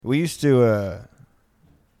We used to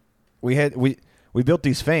we built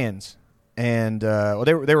these fans, and well,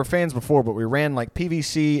 they were fans before, but we ran like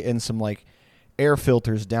PVC and some like air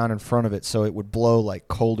filters down in front of it so it would blow like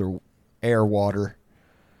colder air water.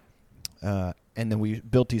 And then we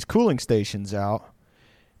built these cooling stations out,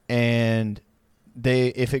 and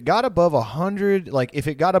if it got above 100, like if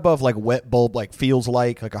it got above like wet bulb, like feels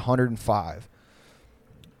like 105,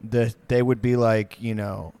 they would be like, you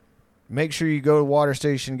know, make sure you go to the water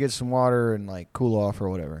station, get some water, and like cool off or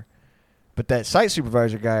whatever. But that site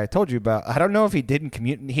supervisor guy I told you about, I don't know if he didn't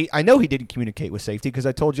communicate. I know he didn't communicate with safety because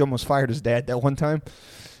I told you almost fired his dad that one time.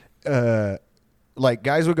 Like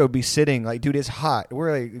guys would go be sitting like, dude, it's hot.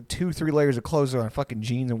 We're like 2-3 layers of clothes on, fucking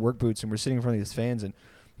jeans and work boots, and we're sitting in front of these fans, and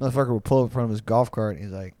motherfucker would pull up in front of his golf cart, and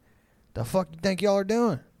he's like, "The fuck you think y'all are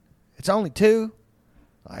doing? It's only 2.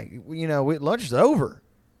 Like, you know, lunch is over."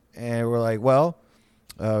 And we're like, well,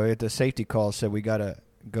 at the safety call said we got to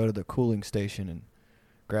go to the cooling station and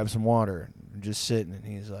grab some water. And just sitting. And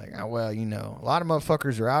he's like, oh, well, you know, a lot of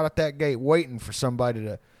motherfuckers are out at that gate waiting for somebody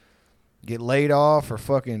to get laid off or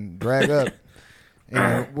fucking drag up.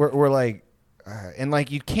 And we're like, and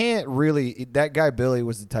like you can't really, that guy Billy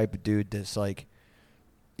was the type of dude that's like,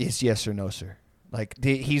 it's yes or no, sir. Like,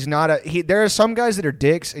 he's not there are some guys that are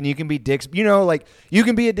dicks, and you can be dicks. You know, like, you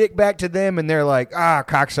can be a dick back to them, and they're like,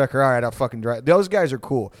 cocksucker, all right, I'll fucking drive. Those guys are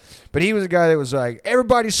cool. But he was a guy that was like,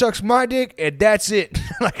 everybody sucks my dick, and that's it.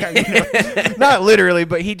 Like, not literally,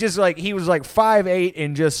 but he just, like, he was like 5'8",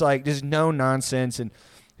 and just, like, just no nonsense. And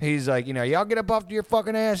he's like, you know, y'all get up off to your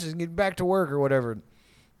fucking asses and get back to work or whatever.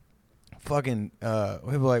 Fucking,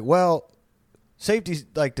 we were like, well,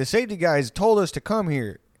 the safety guys told us to come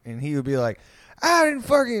here. And he would be like, I didn't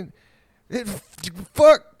fucking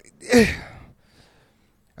fuck.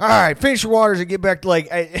 All right, finish your waters and get back to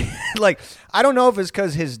like I don't know if it's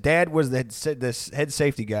because his dad was the head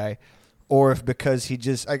safety guy, or if because he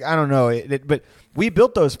just I don't know. But we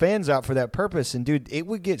built those fans out for that purpose, and dude, it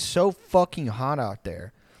would get so fucking hot out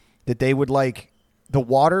there that they would like the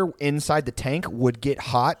water inside the tank would get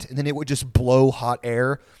hot, and then it would just blow hot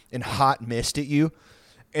air and hot mist at you,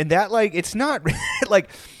 and that like it's not like.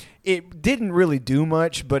 It didn't really do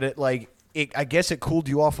much, but I guess it cooled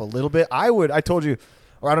you off a little bit. I told you,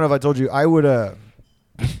 or I don't know if I told you, I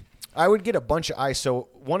would get a bunch of ice. So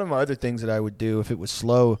one of my other things that I would do if it was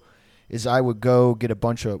slow is I would go get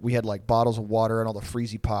we had like bottles of water and all the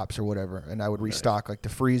Freezy Pops or whatever, and I would restock like the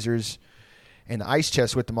freezers and the ice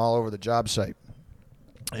chests with them all over the job site.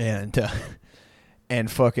 And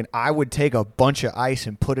fucking I would take a bunch of ice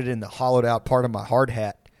and put it in the hollowed out part of my hard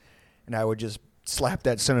hat, and I would just slap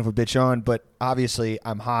that son of a bitch on, but obviously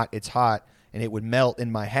I'm hot, it's hot, and it would melt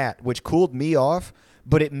in my hat, which cooled me off,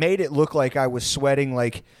 but it made it look like I was sweating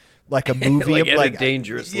like a movie. like a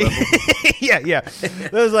dangerous level. Yeah.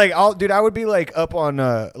 It was like, dude, I would be like up on,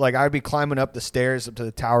 like I'd be climbing up the stairs up to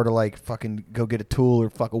the tower to like fucking go get a tool or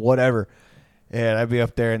fucking whatever, and I'd be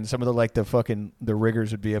up there, and some of the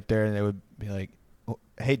riggers would be up there, and they would be like,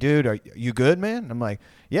 hey, dude, are you good, man? I'm like,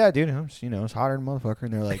 yeah, dude, it's hotter than a motherfucker.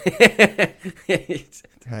 And they're like,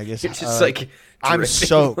 I guess it's just like I'm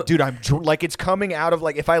soaked, dude. I'm like, it's coming out of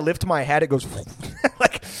like, if I lift my hat, it goes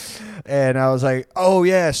like, and I was like, oh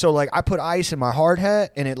yeah. So like, I put ice in my hard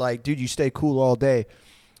hat, and it like, dude, you stay cool all day.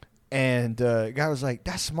 And the guy was like,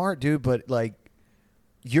 that's smart, dude, but like,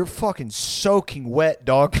 you're fucking soaking wet,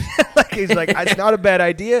 dog. Like, he's like, it's not a bad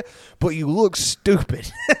idea, but you look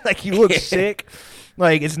stupid. Like, you look sick.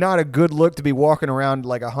 Like, it's not a good look to be walking around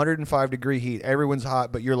like 105-degree heat. Everyone's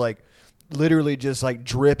hot, but you're like literally just like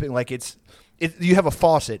dripping. Like you have a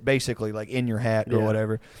faucet basically like in your hat or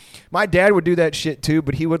whatever. My dad would do that shit too,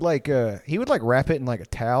 but he would like wrap it in like a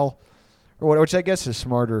towel or whatever, which I guess is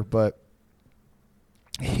smarter. But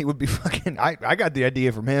he would be fucking. I got the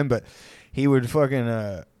idea from him, but he would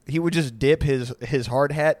fucking. He would just dip his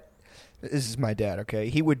hard hat. This is my dad, okay?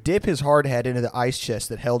 He would dip his hard hat into the ice chest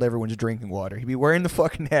that held everyone's drinking water. He'd be wearing the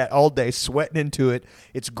fucking hat all day, sweating into it.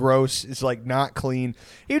 It's gross. It's, like, not clean.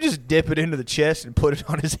 He would just dip it into the chest and put it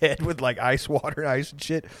on his head with, like, ice water and ice and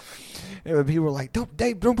shit. And people were like,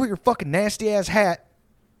 Dave, don't put your fucking nasty-ass hat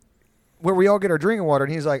where we all get our drinking water.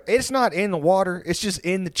 And he's like, it's not in the water. It's just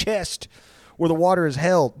in the chest where the water is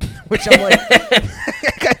held. Which I'm like...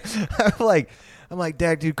 I'm like,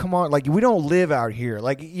 Dad, dude, come on. Like, we don't live out here.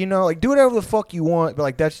 Like, you know, like, do whatever the fuck you want. But,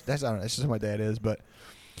 like, that's I don't know. That's just who my dad is. But,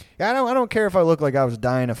 yeah, I don't care if I look like I was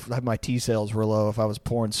dying if my T cells were low, if I was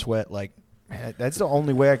pouring sweat. Like, that's the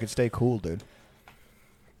only way I could stay cool, dude.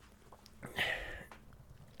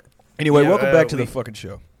 Anyway, welcome back to the fucking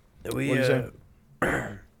show. What are you saying?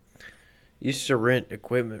 used to rent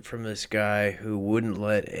equipment from this guy who wouldn't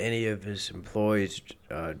let any of his employees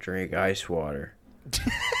drink ice water.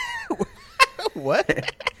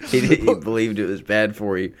 What? He believed it was bad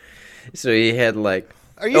for you, so he had like.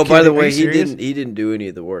 Are you Oh, by the kidding? Are way, you serious? he didn't do any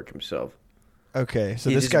of the work himself. Okay, so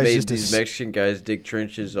He this just guy's made just these a Mexican guys dig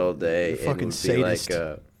trenches all day. fucking and would sadist. Be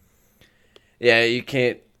like, yeah, you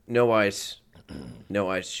can't. No ice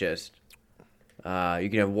chest. You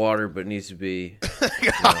can have water, but it needs to be.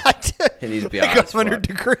 God. It needs to be like hot as 100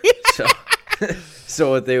 fuck. degrees. So,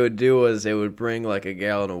 so what they would do was they would bring like a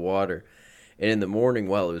gallon of water, and in the morning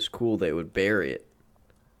while it was cool, they would bury it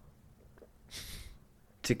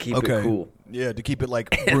to keep it cool. Yeah, to keep it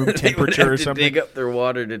like room They would temperature have or to something. dig up their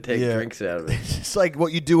water to take Yeah. drinks out of it. It's like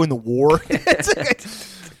what you do in the war.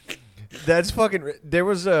 That's fucking. There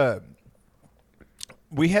was a.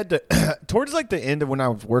 We had to towards like the end of when I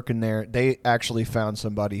was working there. They actually found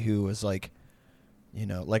somebody who was like,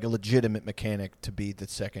 like a legitimate mechanic to be the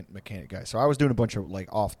second mechanic guy. So I was doing a bunch of like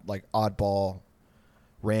oddball,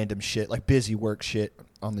 random shit, like busy work shit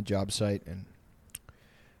on the job site, and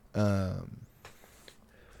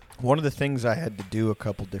one of the things I had to do a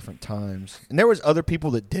couple different times, and there was other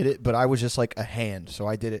people that did it, but I was just like a hand, so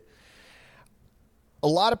I did it. A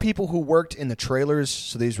lot of people who worked in the trailers,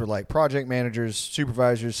 so these were like project managers,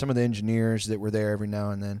 supervisors, some of the engineers that were there every now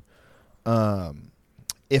and then.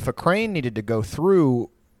 If a crane needed to go through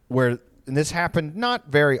where, and this happened not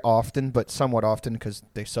very often, but somewhat often because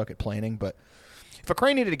they suck at planning, but if a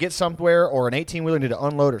crane needed to get somewhere or an 18-wheeler needed to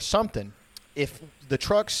unload or something, if the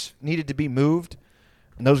trucks needed to be moved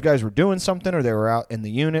and those guys were doing something or they were out in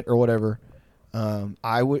the unit or whatever,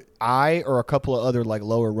 I or a couple of other like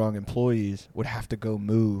lower rung employees would have to go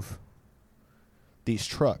move these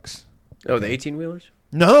trucks. Oh, the 18-wheelers?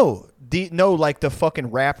 No, like the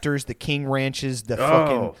fucking Raptors, the King Ranches, the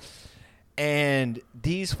fucking, and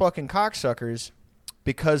these fucking cocksuckers,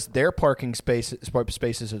 because their parking spaces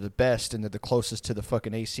are the best and they're the closest to the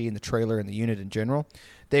fucking AC and the trailer and the unit in general,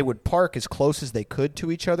 they would park as close as they could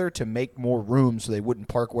to each other to make more room so they wouldn't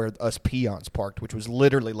park where us peons parked, which was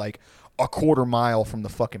literally like a quarter mile from the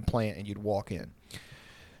fucking plant and you'd walk in.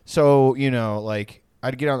 So, like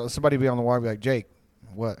I'd get on, somebody would be on the wire and be like, Jake,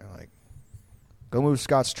 what? I'm like, go move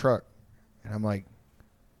Scott's truck. And I'm like,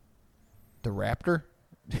 the Raptor?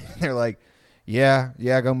 They're like, yeah,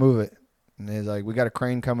 go move it. And they're like, we got a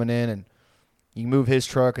crane coming in and you can move his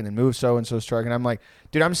truck and then move so-and-so's truck. And I'm like,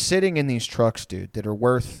 dude, I'm sitting in these trucks, dude, that are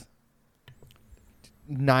worth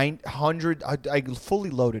 900, I fully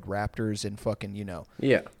loaded Raptors and fucking,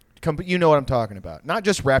 Yeah. You know what I'm talking about. Not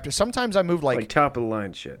just Raptors. Sometimes I move Like top of the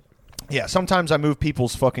line shit. Yeah, sometimes I move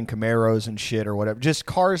people's fucking Camaros and shit or whatever. Just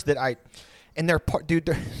cars that and they're,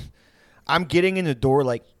 dude, I'm getting in the door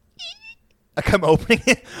like I'm opening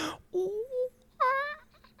it.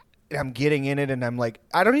 And I'm getting in it and I'm like,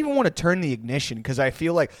 I don't even want to turn the ignition because I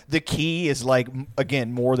feel like the key is like,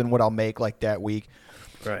 again, more than what I'll make like that week.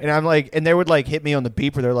 Right. And I'm like, and they would like hit me on the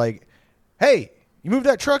beeper. They're like, hey, you moved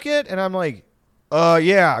that truck yet? And I'm like,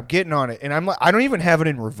 yeah, I'm getting on it. And I'm like, I don't even have it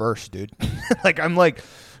in reverse, dude. Like, I'm like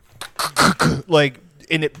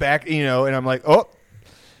in it back, and I'm like, oh,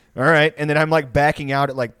 all right. And then I'm like backing out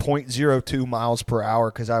at like 0.02 miles per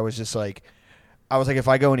hour because I was like, if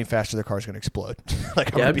I go any faster, the car's going to explode.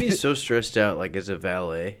 Like, I'd be so stressed out, like as a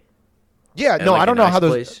valet. Yeah, no, like I don't know how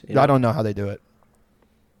place, I don't know how they do it.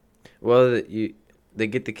 Well, they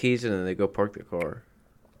get the keys and then they go park the car.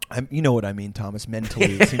 You know what I mean, Thomas.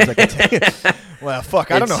 Mentally, it seems like well,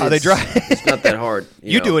 fuck, I don't know how they drive. It's not that hard.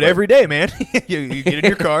 You do it every day, man. you get in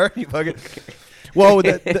your car, you fucking. Well,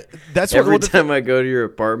 that's every what. time I go to your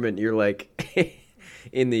apartment, you're like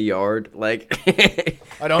in the yard, like.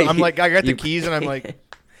 I don't. I'm like, I got the keys, and I'm like.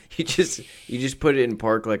 You just put it in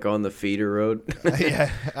park like on the feeder road.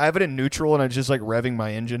 Yeah, I have it in neutral, and I'm just like revving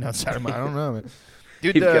my engine outside of my. I don't know, man.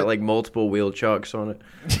 Dude, You've got like multiple wheel chocks on it.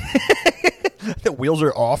 The wheels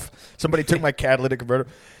are off. Somebody took my catalytic converter.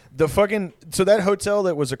 So that hotel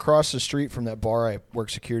that was across the street from that bar I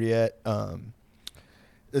work security at,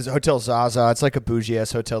 there's a Hotel Zaza. It's like a bougie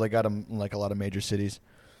ass hotel. They got them in like a lot of major cities.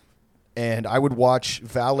 And I would watch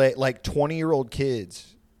valet, like 20-year-old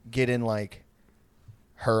kids get in like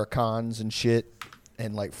Huracans and shit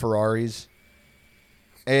and like Ferraris.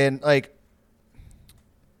 And like,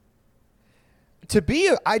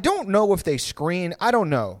 I don't know if they screen. I don't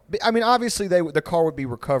know. I mean, obviously the car would be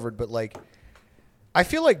recovered, but like, I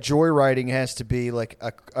feel like joyriding has to be like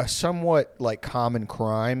a somewhat like common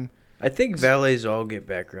crime. I think valets all get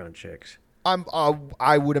background checks.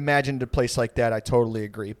 I would imagine at a place like that. I totally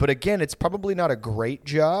agree. But again, it's probably not a great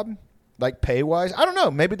job, like pay wise. I don't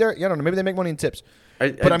know. Maybe maybe they make money in tips. I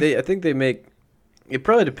think they make It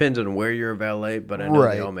probably depends on where you're a valet, but I know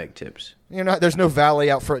they all make tips. There's no valet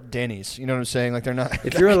out front at Denny's. You know what I'm saying? Like they're not.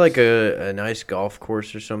 If you're at like a nice golf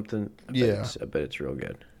course or something, I bet it's real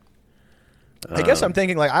good. I guess I'm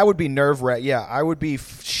thinking like I would be nerve-wracked. Yeah, I would be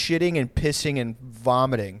shitting and pissing and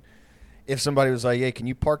vomiting if somebody was like, "Hey, can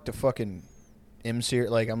you park the fucking M-Series?"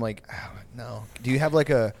 Like I'm like, oh, no. Do you have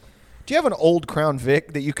an old Crown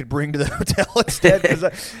Vic that you could bring to the hotel instead? Because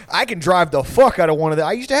I can drive the fuck out of one of them.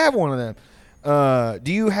 I used to have one of them.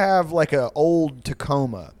 Do you have like a old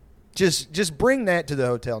Tacoma? Just bring that to the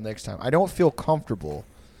hotel next time. I don't feel comfortable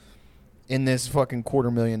in this fucking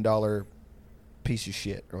 $250,000 piece of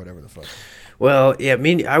shit or whatever the fuck. Well, yeah,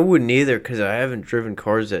 I wouldn't either because I haven't driven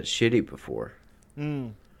cars that shitty before.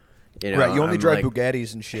 Right, you only drive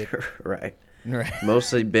Bugattis and shit. Right.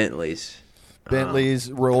 Mostly Bentleys.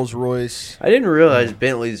 Rolls Royce. I didn't realize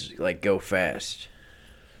Bentleys like go fast.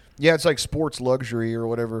 Yeah, it's like sports luxury or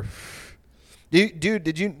whatever. Dude,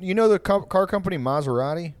 did you know the car company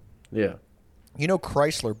Maserati? Yeah. You know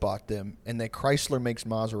Chrysler bought them, and Chrysler makes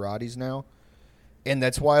Maseratis now, and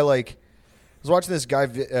that's why like I was watching this guy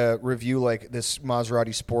review like this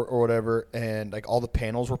Maserati Sport or whatever, and like all the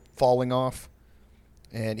panels were falling off,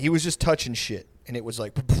 and he was just touching shit, and it was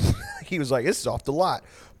like he was like, "This is off the lot,"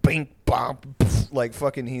 bing, bom, like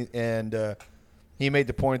fucking he made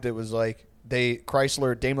the point that it was like Daimler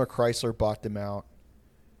Chrysler bought them out,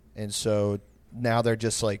 and so now they're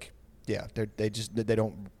just like. Yeah, they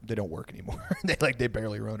don't work anymore. they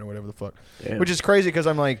barely run or whatever the fuck, which is crazy because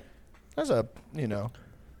I'm like, that's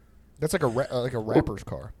like a rapper's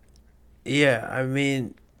car. Yeah, I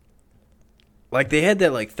mean, like they had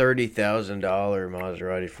that like $30,000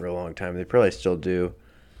 Maserati for a long time. They probably still do.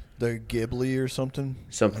 The Ghibli or something.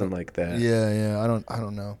 Something like that. Yeah. I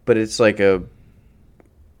don't know. But it's like I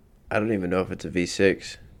don't even know if it's a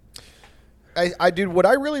V6. Dude, what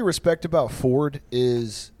I really respect about Ford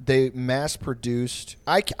is they mass-produced.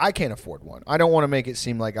 I can't afford one. I don't want to make it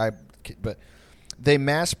seem like but they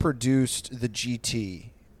mass-produced the GT,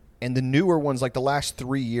 and the newer ones, like the last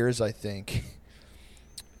 3 years, I think,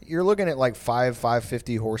 you're looking at like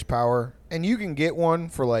 550 horsepower, and you can get one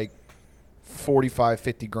for like 45,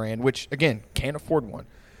 50 grand, which again, can't afford one.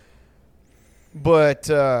 But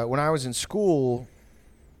when I was in school.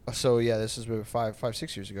 So, yeah, this is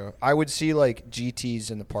 6 years ago. I would see, like,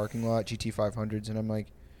 GTs in the parking lot, GT 500s, and I'm like,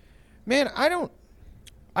 man, I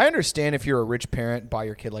understand if you're a rich parent, buy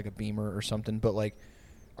your kid, like, a Beamer or something, but, like,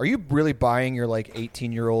 are you really buying your, like,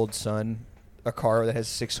 18-year-old son a car that has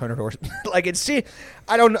 600 horsepower? Like,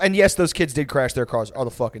 and yes, those kids did crash their cars all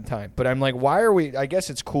the fucking time, but I'm like, why are we, I guess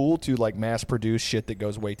it's cool to, like, mass-produce shit that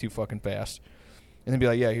goes way too fucking fast, and then be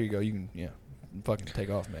like, yeah, here you go, you can, fucking take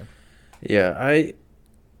off, man. Yeah,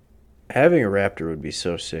 having a Raptor would be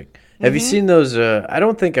so sick. Have you seen those? I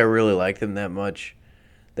don't think I really like them that much.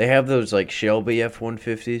 They have those like Shelby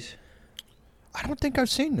F-150s. I don't think I've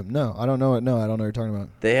seen them. No, I don't know it. No, I don't know what you're talking about.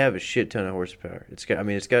 They have a shit ton of horsepower. It's got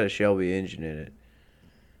a Shelby engine in it.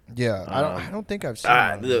 Yeah, I don't think I've seen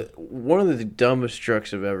them. One of the dumbest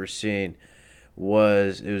trucks I've ever seen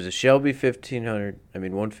was a Shelby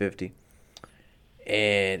 150.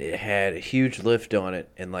 And it had a huge lift on it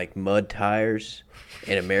and like mud tires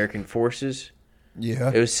and American Forces.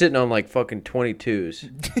 Yeah. It was sitting on like fucking 22s.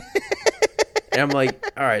 And I'm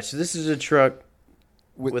like, all right, so this is a truck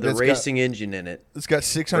with a racing engine in it. It's got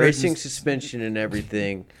 600 racing suspension and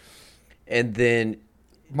everything. And then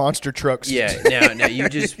monster trucks. Yeah, now you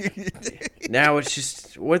just now it's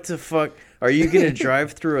just what the fuck? Are you going to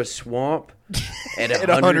drive through a swamp at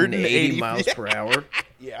 180 miles per hour?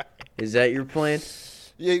 Yeah. Is that your plan?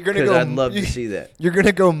 Yeah, you're gonna go. I'd love to see that. You're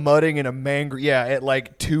gonna go mudding in a mangrove. Yeah, at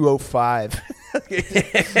like 205.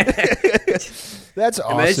 That's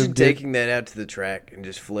awesome. Imagine taking that out to the track and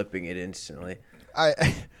just flipping it instantly.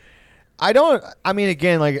 I don't. I mean,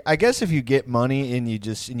 again, like I guess if you get money and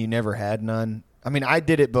you never had none. I mean, I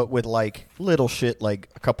did it, but with like little shit, like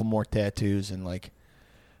a couple more tattoos and like,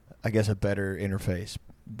 I guess a better interface.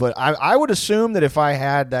 But I would assume that if I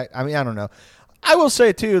had that, I mean, I don't know. I will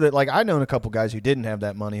say, too, that like I known a couple guys who didn't have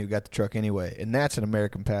that money who got the truck anyway, and that's an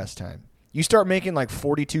American pastime. You start making like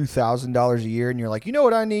 $42,000 a year, and you're like, you know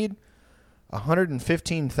what I need?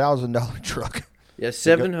 $115,000 truck. Yeah,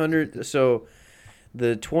 700. So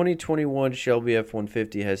the 2021 Shelby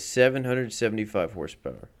F-150 has 775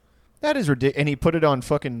 horsepower. That is ridiculous. And he put it on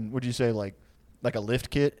fucking, what'd you say, like a lift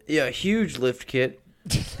kit? Yeah, a huge lift kit,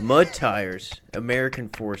 mud tires, American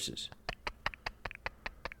Forces.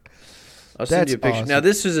 I'll send you a picture. Awesome. Now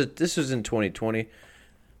this was in 2020,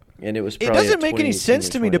 and it was. Probably it doesn't make any sense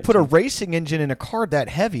to me to put a racing engine in a car that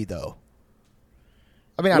heavy, though.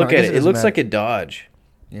 I mean, look at it. It looks like a Dodge.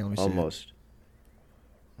 Yeah, let me see. Almost.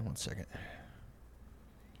 1 second.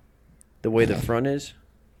 The way the front is.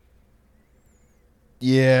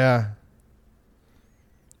 Yeah.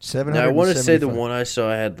 700. Now I want to say the one I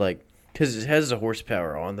saw had like, because it has the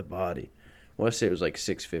horsepower on the body. I want to say it was like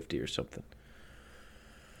 650 or something.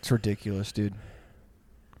 It's ridiculous, dude.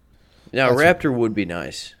 Now Raptor would be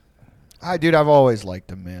nice. Dude, I've always liked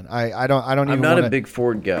them, man. I don't even. I'm not a big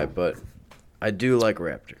Ford guy, but I do like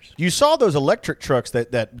Raptors. You saw those electric trucks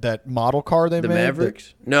that model car they made? The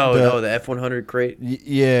Mavericks? No, the F-100 crate.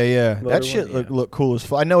 Yeah. That shit look cool as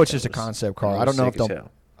fuck. I know it's just a concept car. I don't know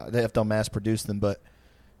if they'll mass produce them, but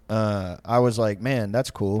I was like, man,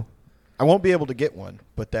 that's cool. I won't be able to get one,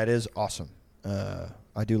 but that is awesome.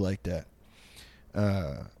 I do like that.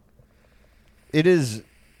 It is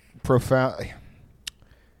profound.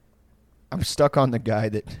 I'm stuck on a guy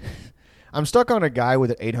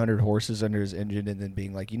with 800 horses under his engine, and then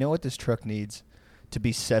being like, you know what this truck needs? To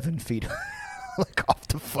be 7 feet like off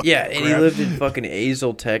the fucking and ground. he lived in fucking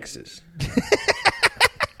Azle, Texas.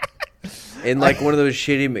 In like one of those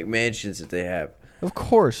shitty McMansions that they have. Of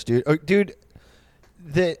course, dude.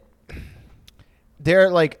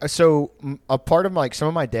 They're like, so a part of some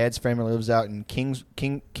of my dad's family lives out in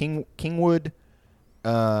Kingwood,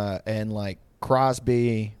 and like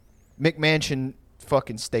Crosby, McMansion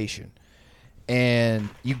fucking station. And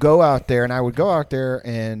you go out there, and I would go out there,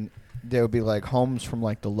 and there would be like homes from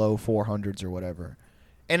like the low 400s or whatever.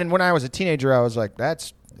 And then when I was a teenager, I was like,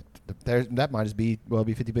 that might as be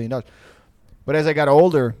 $50 billion. But as I got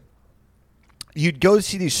older, you'd go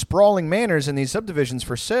see these sprawling manors and these subdivisions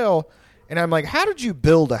for sale, and I'm like, how did you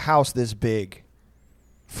build a house this big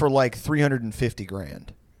for like $350,000?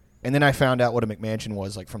 And then I found out what a McMansion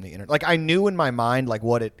was like from the internet. Like I knew in my mind like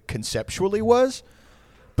what it conceptually was,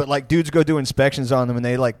 but like dudes go do inspections on them and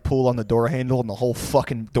they like pull on the door handle and the whole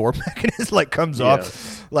fucking door mechanism like comes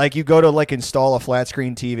off. Like you go to like install a flat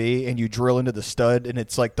screen TV and you drill into the stud and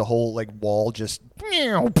it's like the whole like wall just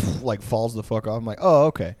like falls the fuck off. I'm like, oh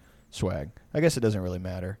okay, swag. I guess it doesn't really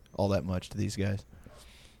matter all that much to these guys.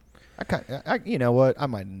 You know what? I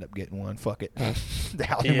might end up getting one. Fuck it. The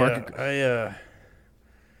housing market.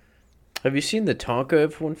 Have you seen the Tonka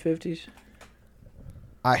F-150s?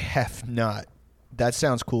 I have not. That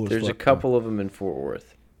sounds cool. There's a couple of them in Fort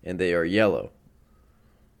Worth, and they are yellow.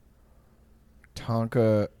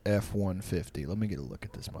 Tonka F-150. Let me get a look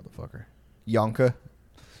at this motherfucker. Yonka.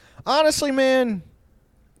 Honestly, man,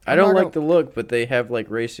 I don't like the look, but they have like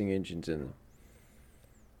racing engines in them.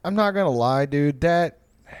 I'm not gonna lie, dude. That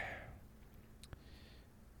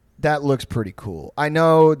looks pretty cool. I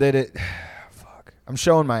know that it. Fuck. I'm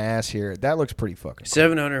showing my ass here. That looks pretty fucking cool.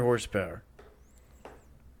 700 horsepower.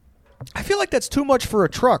 I feel like that's too much for a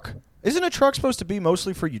truck. Isn't a truck supposed to be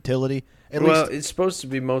mostly for utility? At least it's supposed to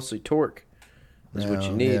be mostly torque. That's what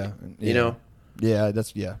you need. You know? Yeah,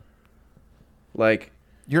 like,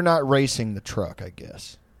 you're not racing the truck, I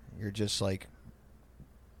guess. You're just like,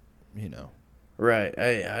 you know. Right.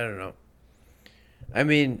 I don't know. I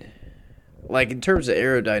mean, like in terms of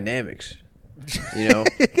aerodynamics, you know,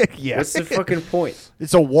 yeah. What's the fucking point?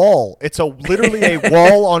 It's a wall. It's literally a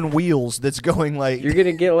wall on wheels that's going like. You're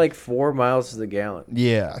gonna get like 4 miles to the gallon.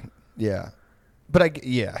 Yeah. But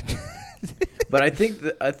But I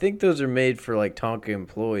think those are made for like Tonka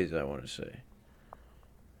employees. I want to say,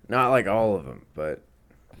 not like all of them, but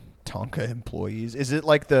Tonka employees. Is it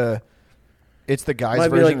like It's the guy's might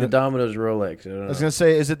version. Might be like the Domino's Rolex. I was gonna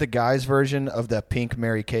say, is it the guy's version of the pink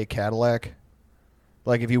Mary Kay Cadillac?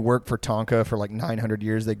 Like if you work for Tonka for like 900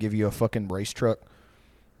 years, they give you a fucking race truck.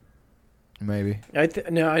 Maybe.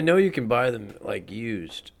 Now I know you can buy them like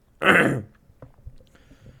used. I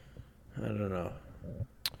don't know.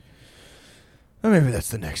 Well, maybe that's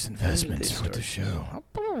the next investment for the show.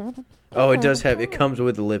 Oh, it comes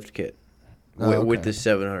with the lift kit with the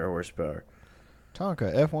 700 horsepower.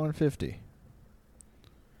 Tonka F-150.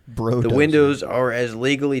 The windows are as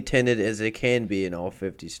legally tinted as they can be in all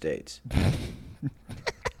 50 states.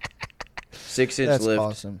 6-inch That's lift.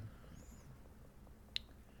 Awesome.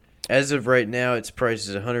 As of right now, its price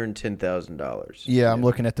is $110,000. Yeah, I'm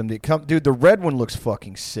looking at them. Dude, the red one looks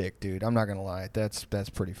fucking sick, dude. I'm not gonna lie. That's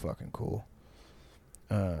pretty fucking cool.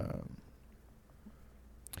 The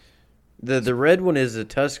red one is the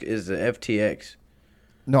FTX.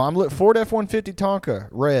 No, Ford F-150 Tonka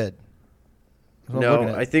red.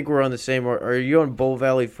 No, I think we're on the same. Are you on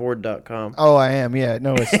BullValleyFord.com? Oh, I am. Yeah,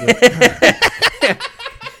 no, it's.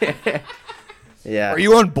 Yeah. Are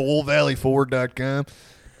you on BullValleyFord.com?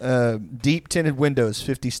 Deep tinted windows,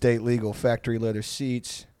 50 state legal, factory leather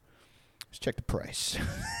seats. Let's check the price.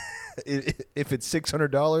 If it's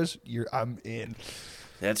 $600, I'm in.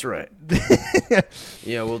 That's right.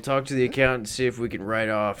 Yeah, we'll talk to the accountant and see if we can write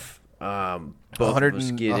off both of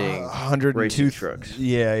us getting 102 racing trucks.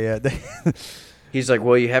 Yeah. He's like,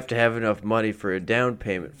 well, you have to have enough money for a down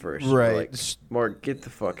payment first. Right. We're like, Mark, get the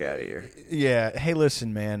fuck out of here. Yeah. Hey,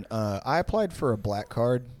 listen, man. I applied for a black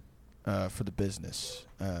card for the business.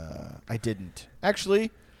 I didn't.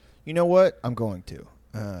 Actually, you know what? I'm going to.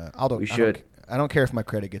 We should. I don't care if my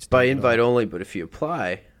credit gets By dinged invite up. only, but if you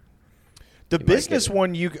apply... The You business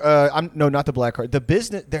might get it. one, no, not the black card. The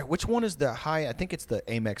business there. Which one is the high? I think it's the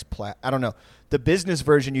Amex Plat. I don't know. The business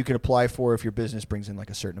version you can apply for if your business brings in like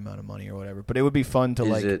a certain amount of money or whatever. But it would be fun to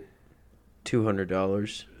Is it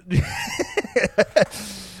 $200?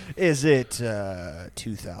 Is it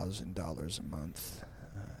 $2,000 a month?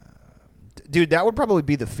 Dude, that would probably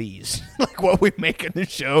be the fees, like what we make in the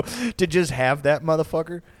show to just have that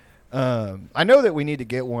motherfucker. I know that we need to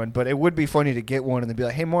get one, but it would be funny to get one and then be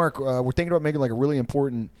like, "Hey, Mark, we're thinking about making like a really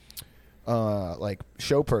important like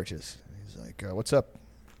show purchase." And he's like, "What's up?"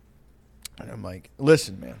 And I'm like,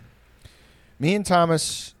 "Listen, man. Me and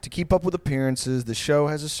Thomas, to keep up with appearances, the show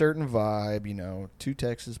has a certain vibe. You know, two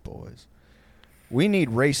Texas boys. We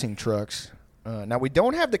need racing trucks. Now we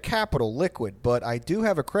don't have the capital liquid, but I do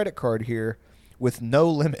have a credit card here with no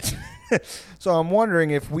limit." So I'm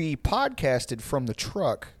wondering if we podcasted from the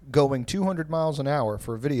truck going 200 miles an hour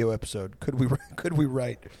for a video episode, could we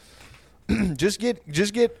write? just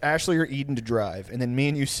get Ashley or Eden to drive, and then me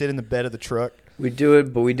and you sit in the bed of the truck. We do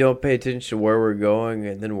it, but we don't pay attention to where we're going,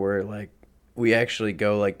 and then we're like, we actually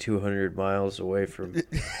go like 200 miles away from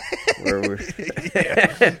where we're...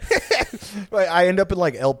 Right, I end up in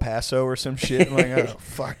like El Paso or some shit. I'm like, oh,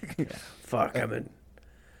 fuck. Fuck, I'm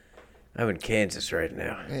in Kansas right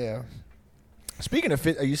now. Yeah. Speaking of,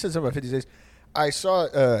 you said something about 50 days. I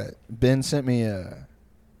saw Ben sent me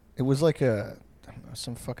it was like I don't know,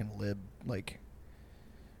 some fucking lib. Like,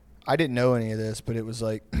 I didn't know any of this, but it was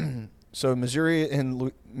like, so Missouri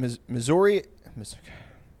and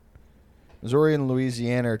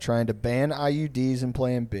Louisiana are trying to ban IUDs in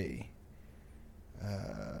Plan B.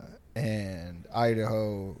 And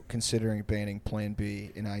Idaho considering banning Plan B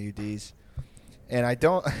in IUDs. And I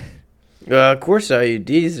don't... Of course,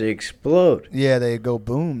 IUDs, they explode. Yeah, they go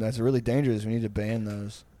boom. That's really dangerous. We need to ban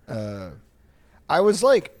those. I was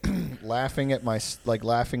like laughing at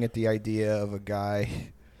the idea of a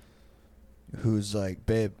guy who's like,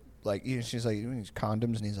 babe, like, she's like, these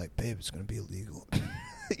condoms, and he's like, babe, it's gonna be illegal.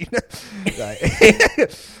 You know, like,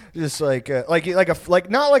 just like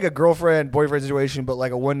not like a girlfriend boyfriend situation, but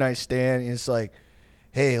like a one night stand. And it's like,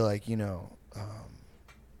 hey, like, you know.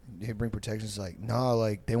 Hey, bring protection. It's like, nah,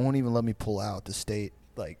 like they won't even let me pull out the state.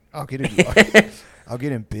 Like, I'll get in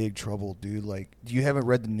big trouble, dude. Like, you haven't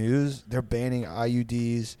read the news? They're banning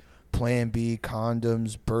IUDs, Plan B,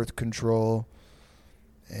 condoms, birth control,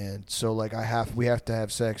 and so like we have to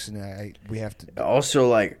have sex, and we have to also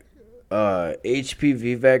like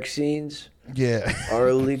HPV vaccines. Yeah, are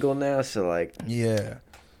illegal now. So like, yeah.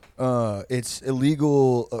 It's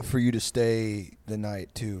illegal for you to stay the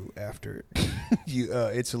night too after you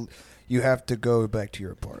have to go back to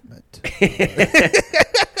your apartment.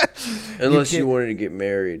 Unless you wanted to get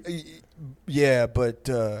married. Yeah, but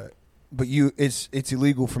it's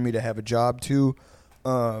illegal for me to have a job too.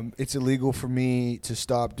 It's illegal for me to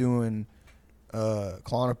stop doing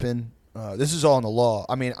Klonopin. This is all in the law.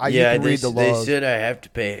 I mean, you can read the law. They said I have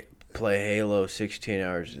to play Halo 16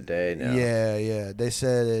 hours a day now. Yeah. They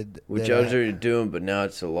said which I was already doing, but now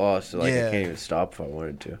it's a law, so like I can't even stop if I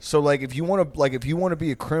wanted to. So like if you want to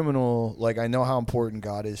be a criminal, like I know how important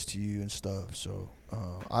God is to you and stuff. So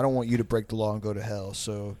I don't want you to break the law and go to hell.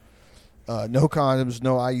 So no condoms,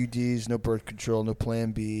 no IUDs, no birth control, no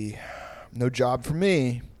Plan B, no job for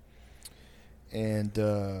me. And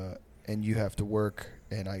you have to work,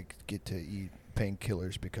 and I get to eat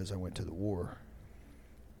painkillers because I went to the war.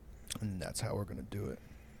 And that's how we're going to do it.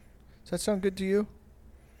 Does that sound good to you?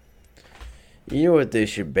 You know what they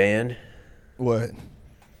should ban? What?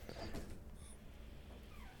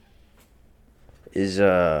 Is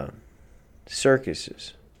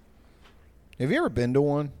circuses. Have you ever been to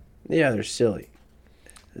one? Yeah, they're silly.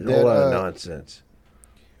 There's a whole lot of nonsense.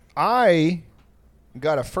 I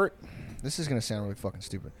got this is going to sound really fucking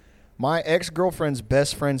stupid. My ex-girlfriend's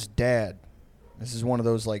best friend's dad, this is one of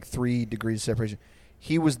those like 3 degrees of separation.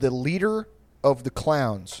 He was the leader of the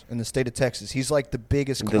clowns in the state of Texas. He's like the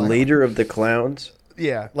biggest clown. The leader of the clowns?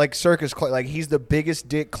 Yeah, like circus clown. Like he's the biggest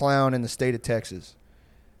dick clown in the state of Texas.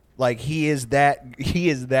 Like he is that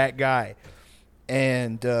guy.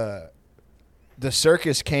 And the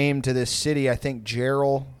circus came to this city, I think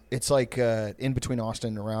Jarrell. It's like in between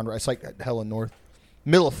Austin and around. It's like hella north.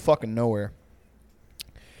 Middle of fucking nowhere.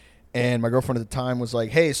 And my girlfriend at the time was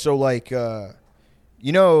like, hey, so like,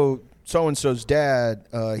 you know, so-and-so's dad,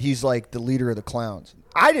 he's like the leader of the clowns.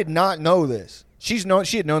 I did not know this. She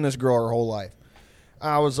had known this girl her whole life.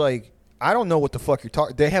 I was like, I don't know what the fuck you're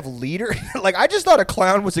talking. They have leader? Like, I just thought a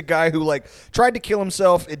clown was a guy who like tried to kill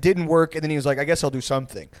himself. It didn't work. And then he was like, I guess I'll do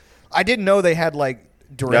something. I didn't know they had like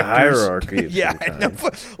directors. The hierarchy. Yeah.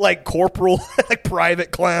 Like corporal, like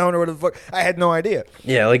private clown or whatever the fuck. I had no idea.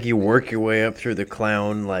 Yeah, like you work your way up through the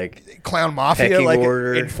clown, like clown mafia, pecking like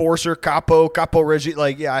order. enforcer, capo regi.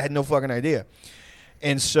 Like, yeah, I had no fucking idea.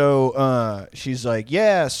 And so she's like,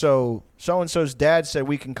 yeah, so-and-so's dad said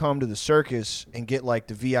we can come to the circus and get, like,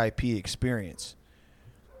 the VIP experience.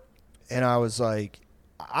 And I was like,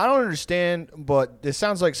 I don't understand, but this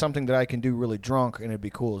sounds like something that I can do really drunk, and it'd be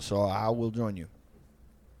cool, so I will join you.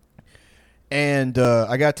 And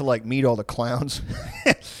I got to, like, meet all the clowns.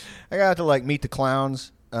 I got to, like, meet the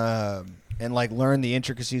clowns and, like, learn the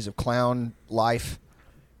intricacies of clown life.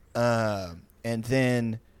 And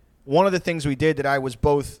then one of the things we did that I was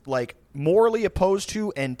both like morally opposed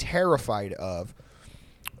to and terrified of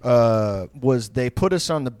was they put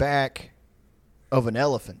us on the back of an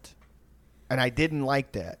elephant, and I didn't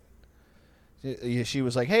like that. She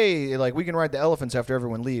was like, hey, like we can ride the elephants after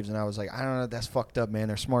everyone leaves, and I was like, I don't know, that's fucked up, man.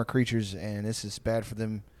 They're smart creatures and this is bad for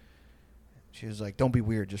them. She was like, don't be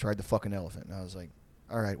weird, just ride the fucking elephant. And I was like,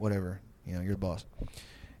 all right, whatever, you know, you're the boss.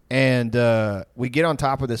 And we get on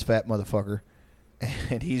top of this fat motherfucker.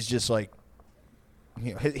 And he's just like,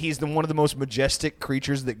 you know, he's one of the most majestic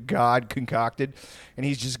creatures that God concocted, and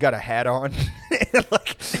he's just got a hat on.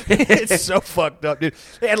 Like, it's so fucked up, dude.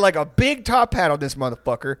 They had like a big top hat on this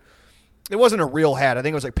motherfucker. It wasn't a real hat. I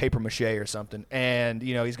think it was like paper mache or something. And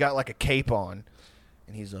you know, he's got like a cape on,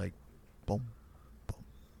 and he's like, boom, boom,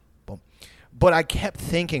 boom. But I kept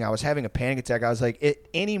thinking, I was having a panic attack. I was like, at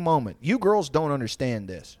any moment, you girls don't understand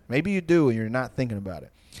this. Maybe you do, and you're not thinking about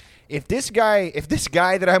it. If this guy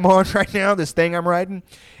that I'm on right now, this thing I'm riding,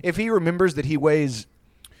 if he remembers that he weighs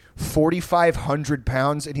 4,500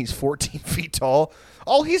 pounds and he's 14 feet tall,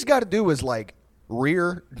 all he's got to do is like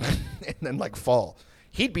rear and then like fall.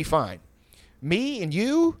 He'd be fine. Me and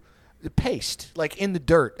you, paste like in the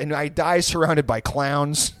dirt, and I die surrounded by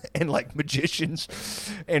clowns and like magicians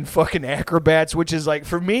and fucking acrobats, which is like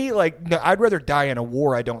for me, like no, I'd rather die in a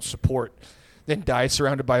war I don't support than die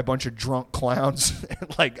surrounded by a bunch of drunk clowns,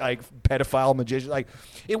 like pedophile magicians. Like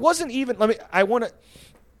it wasn't even.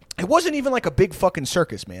 It wasn't even like a big fucking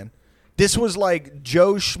circus, man. This was like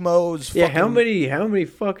Joe Schmo's. Yeah, fucking, how many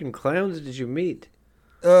fucking clowns did you meet?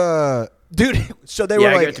 Dude. So they were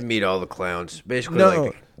like. I got to meet all the clowns. Basically,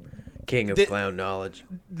 like the king of clown knowledge.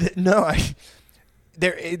 This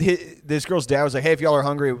girl's dad was like, "Hey, if y'all are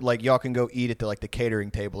hungry, like y'all can go eat at the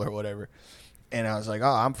catering table or whatever." And I was like,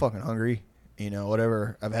 "Oh, I'm fucking hungry." You know,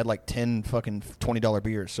 whatever. I've had like 10 fucking $20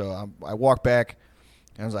 beers. So I walk back,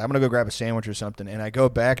 and I was like, I'm going to go grab a sandwich or something. And I go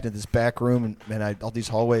back into this back room, and all these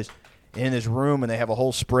hallways. And in this room, and they have a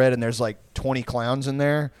whole spread, and there's like 20 clowns in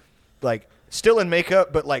there. Like, still in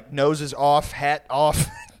makeup, but like noses off, hat off.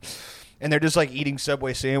 And they're just like eating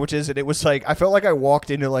Subway sandwiches. And it was like, I felt like I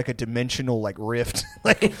walked into like a dimensional like rift.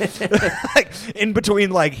 like in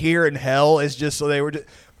between like here and hell is just, so they were just,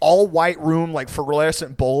 all white room, like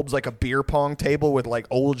fluorescent bulbs, like a beer pong table with like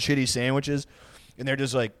old shitty sandwiches. And they're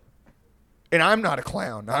just like, and I'm not a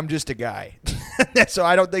clown. I'm just a guy. So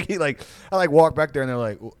I don't think I like walk back there and they're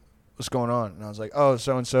like, what's going on? And I was like, oh,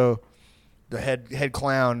 so-and-so, the head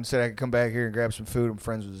clown said I could come back here and grab some food. I'm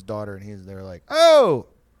friends with his daughter. And they were like, oh,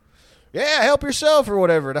 yeah, help yourself or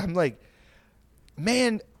whatever. And I'm like,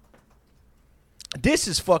 man, this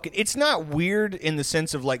is fucking, it's not weird in the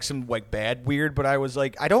sense of like some like bad weird, but I was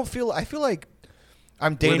like, I feel like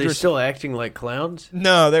I'm dangerous. Were they still acting like clowns?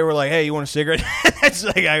 No, they were like, hey, you want a cigarette? It's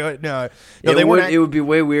like, no, they weren't. It would be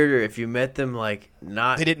way weirder if you met them like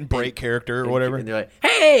not. They didn't break character or whatever. And they're like,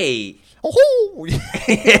 hey, oh,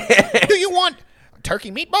 do you want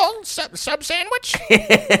turkey meatball sub sandwich?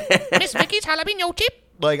 Miss Vicky's jalapeno chip?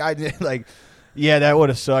 Yeah, that would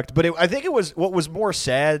have sucked. But I think it was what was more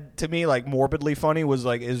sad to me, like morbidly funny, was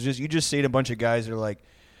like is just you just see a bunch of guys that are like,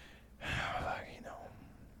 you know,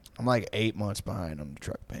 I'm like 8 months behind on the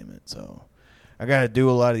truck payment, so I got to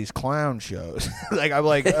do a lot of these clown shows. Like I'm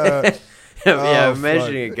like, yeah, oh,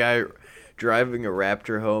 imagining a guy driving a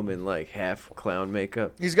Raptor home in like half clown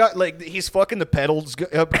makeup. He's got like he's fucking the pedals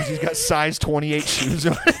up because he's got size 28 shoes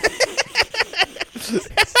on.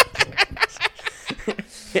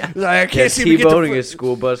 Yeah. I can't see T-boning a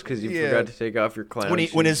school bus because you forgot to take off your clown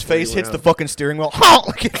shoes when his face hits the out. fucking steering wheel.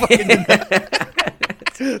 Like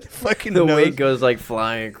Fucking The nose. weight goes like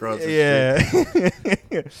flying across the street.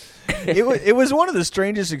 Yeah. it was one of the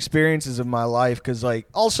strangest experiences of my life because, like,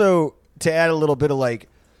 also to add a little bit of, like,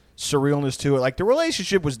 surrealness to it, like, the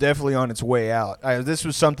relationship was definitely on its way out. This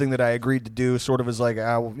was something that I agreed to do sort of as, like,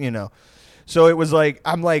 So it was like,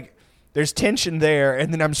 I'm like, there's tension there,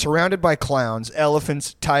 and then I'm surrounded by clowns,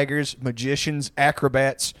 elephants, tigers, magicians,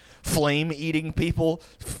 acrobats, flame-eating people,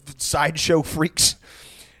 sideshow freaks.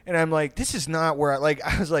 And I'm like, this is not where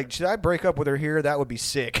I was like, should I break up with her here? That would be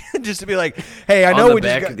sick. Just to be like, hey, I know On the we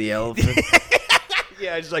back just got of the elephant.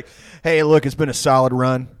 yeah, just like, hey, look, it's been a solid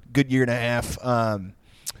run, good year and a half. I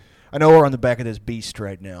know we're on the back of this beast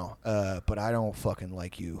right now, but I don't fucking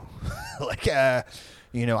like you. Like, I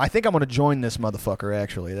think I'm gonna join this motherfucker.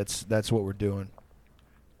 Actually, that's what we're doing.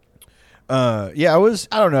 I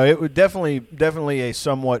don't know. It was definitely a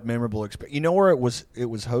somewhat memorable experience. You know where it was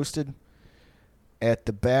hosted? At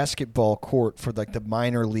the basketball court for like the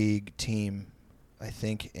minor league team, I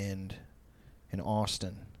think in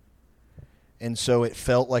Austin. And so it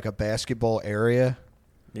felt like a basketball area.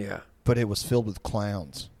 Yeah. But it was filled with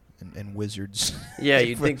clowns and wizards. Yeah,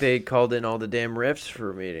 you'd think they called in all the damn refs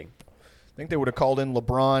for a meeting. I think they would have called in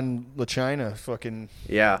LeBron LaChina fucking.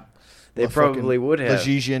 Yeah. They probably would have.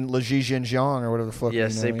 Lejijian Zhang or whatever the fuck.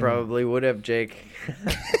 Yes, they probably would have, Jake.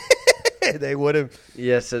 They would have.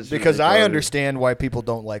 Yes, that's because I understand why people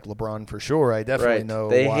don't like LeBron for sure. I definitely know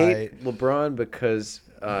they why. They hate LeBron because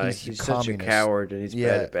he's such a coward and he's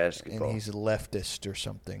bad at basketball. And he's a leftist or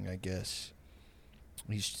something, I guess.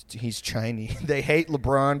 He's Chinese. They hate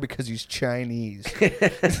LeBron because he's Chinese.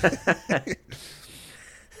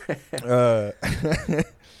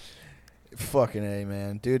 Fucking A,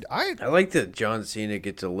 man. Dude, I like that John Cena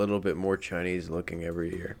gets a little bit more Chinese looking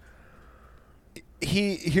every year.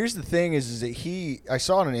 Here's the thing is that I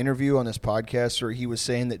saw in an interview on this podcast where he was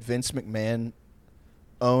saying that Vince McMahon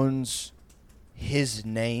owns his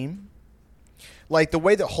name. Like the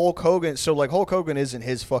way that Hulk Hogan, so like Hulk Hogan isn't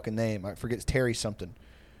his fucking name. I forget, it's Terry something.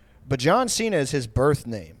 But John Cena is his birth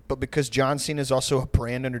name. But because John Cena is also a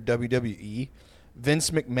brand under WWE,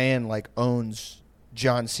 Vince McMahon like owns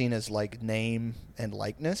John Cena's like name and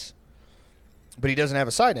likeness. But he doesn't have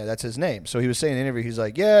a side name. That's his name. So he was saying in the interview, he's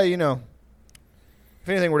like, yeah, if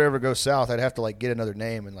anything were to ever go south, I'd have to like get another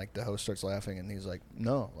name. And like the host starts laughing, and he's like,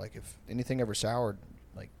 no, like if anything ever soured,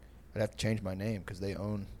 like I'd have to change my name because they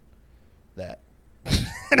own that.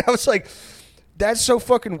 And I was like, that's so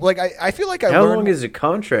fucking like I feel like How long is the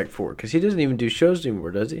contract for? Because he doesn't even do shows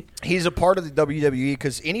anymore, does he? He's a part of the WWE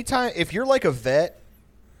because anytime if you're like a vet,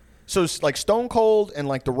 so like Stone Cold and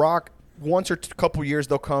like The Rock, once or a couple years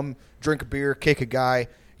they'll come drink a beer, kick a guy.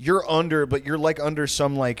 You're like under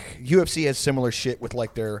some like UFC has similar shit with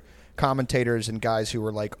like their commentators and guys who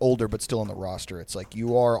are like older but still on the roster. It's like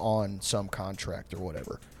you are on some contract or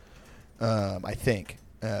whatever. I think.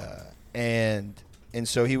 And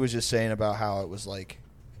so he was just saying about how it was like,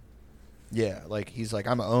 yeah, like he's like,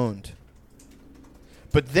 I'm owned.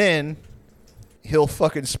 But then he'll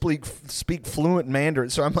fucking speak fluent Mandarin.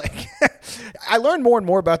 So I'm like, I learned more and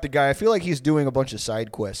more about the guy. I feel like he's doing a bunch of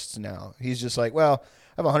side quests now. He's just like, well,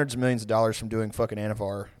 I have hundreds of millions of dollars from doing fucking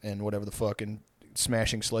Anavar and whatever the fuck and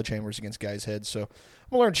smashing sledgehammers against guys' heads. So I'm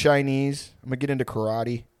going to learn Chinese. I'm going to get into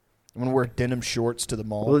karate. I'm going to wear denim shorts to the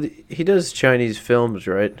mall. Well, he does Chinese films,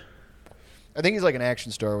 right? I think he's like an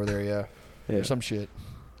action star over there, yeah. Or some shit.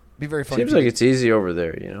 Be very funny. Seems like it's easy over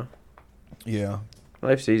there, Yeah.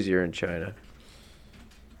 Life's easier in China.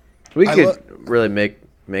 We could really make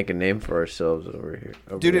a name for ourselves over here.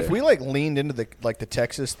 Dude, if we like leaned into the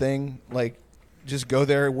Texas thing, like just go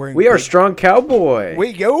there wearing. We are strong cowboy.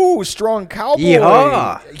 Strong cowboy.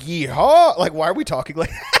 Yeehaw. Like, why are we talking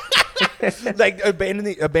like? Like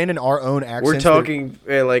abandon our own accents. We're talking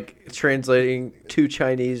like translating to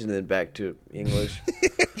Chinese and then back to English.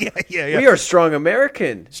 Yeah. We are strong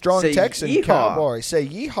American. Strong Say Texan yeehaw. Cowboy. Say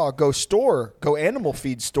yeehaw. Go store. Go animal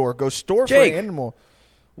feed store. Go store Jake, for animal.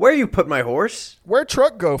 Where you put my horse? Where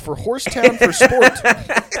truck go for Horsetown for sport?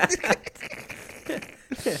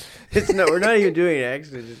 We're not even doing an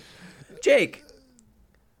accent. Jake,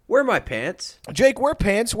 where my pants? Jake, wear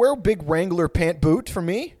pants. Wear a big Wrangler pant boot for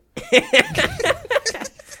me.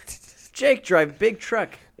 Jake, drive big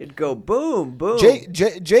truck. It'd go boom, boom.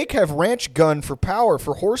 Jake have ranch gun for power,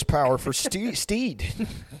 for horsepower, for steed.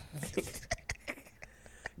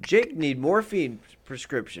 Jake need morphine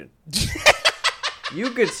prescription. You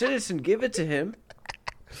good citizen, give it to him.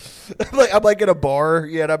 I'm like in a bar,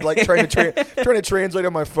 and I'm like trying to translate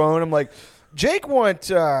on my phone. I'm like, Jake want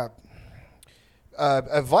a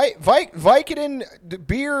Vicodin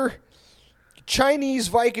beer, Chinese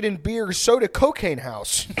Vicodin beer soda cocaine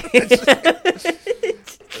house.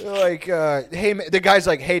 Like, hey, the guy's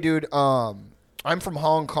like, hey, dude, I'm from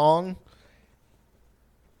Hong Kong.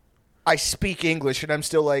 I speak English, and I'm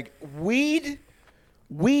still like, weed,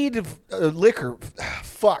 liquor,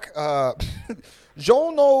 fuck,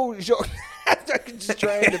 Jono, I'm just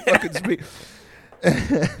trying to fucking speak.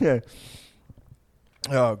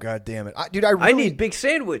 Oh, god damn it, dude! I need big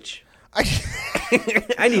sandwich.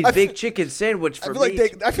 I need big chicken sandwich for I feel like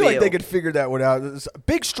meal. they could figure that one out. This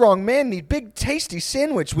big strong man need big tasty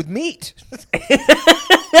sandwich with meat.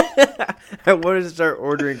 I want to start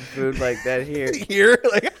ordering food like that here. Here,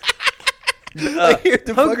 like,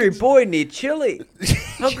 Hungry boy need chili.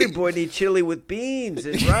 Hungry boy need chili with beans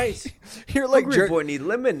and rice. You're like Hungry boy need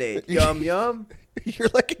lemonade. Yum yum. You're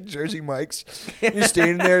like in Jersey Mike's. You're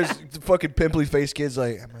standing there, the fucking pimply faced kid's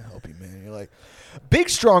like, I'm gonna help you, man. You're like, big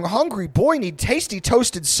strong hungry boy need tasty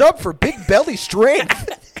toasted sub for big belly strength.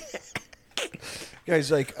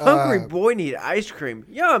 Guy's like, Hungry boy need ice cream.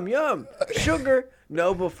 Yum yum. Sugar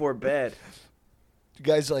no before bed.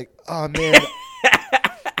 Guy's like, oh man.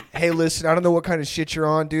 Hey, listen, I don't know what kind of shit you're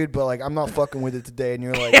on, dude, but like I'm not fucking with it today. And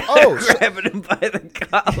you're like, oh, grabbing him by the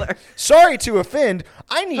collar. Sorry to offend.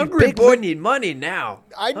 I need Hungry big boy need money now.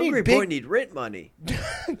 I need Hungry big- boy need rent money.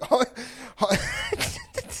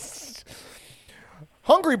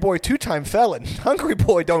 Hungry boy 2-time felon. Hungry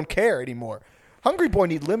boy don't care anymore. Hungry boy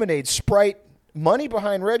need lemonade, Sprite, money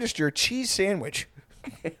behind register, cheese sandwich.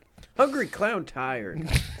 Hungry clown tired.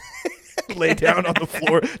 Lay down on the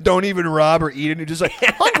floor. Don't even rob or eat it. You're just like,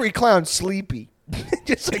 hungry clown sleepy.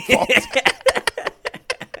 Just like falls.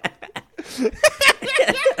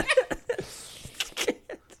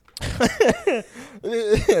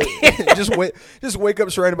 just wake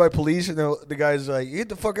up surrounded by police, and the guy's like, "You get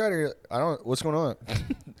the fuck out of here!" I don't. What's going on?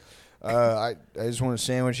 I just want a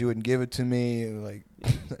sandwich. You wouldn't give it to me. Like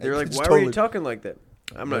they're like, "Why were you talking like that?"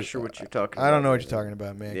 I'm not sure what you're talking about. I don't know what you're talking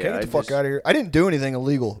about, man. Yeah, Can you get the fuck out of here? I didn't do anything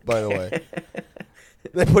illegal, by the way.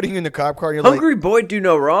 They're putting you in the cop car. And you're hungry boy do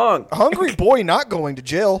no wrong. Hungry boy not going to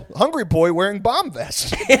jail. Hungry boy wearing bomb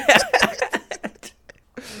vest.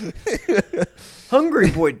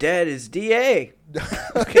 Hungry boy dad is DA.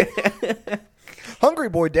 Okay. Hungry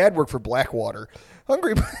boy dad worked for Blackwater.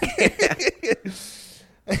 Hungry boy.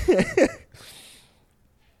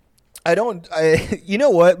 You know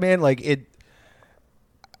what, man? Like it.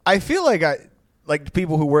 I feel like the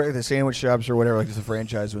people who work at the sandwich shops or whatever, like the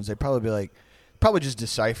franchise ones, they probably just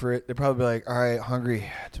decipher it. They'd probably be like, all right, hungry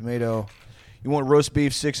tomato. You want roast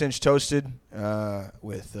beef 6-inch toasted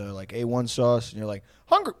with like A1 sauce? And you're like,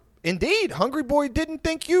 hungry. Indeed, hungry boy didn't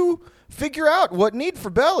think you figure out what need for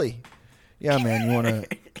belly. Yeah, man, you want to...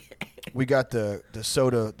 We got the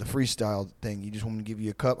soda, the freestyle thing. You just want me to give you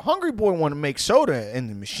a cup. Hungry boy want to make soda in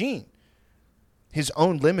the machine. His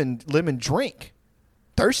own lemon drink.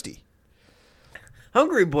 Thirsty.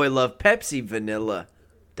 Hungry boy love Pepsi vanilla.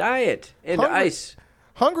 Diet and ice.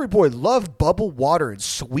 Hungry boy love bubble water and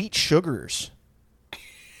sweet sugars.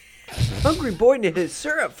 Hungry boy need his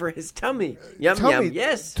syrup for his tummy. Yum, yum,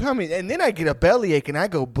 yes. Tummy. And then I get a bellyache and I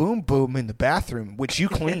go boom, boom in the bathroom, which you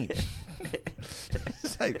clean.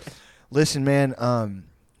 It's like, listen, man,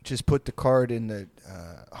 just put the card in the...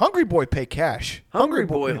 Hungry boy pay cash. Hungry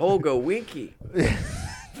boy Holgo Winky.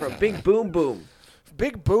 From Big Boom Boom.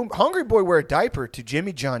 Big Boom. Hungry boy wear a diaper to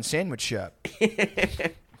Jimmy John's sandwich shop.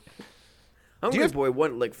 Hungry boy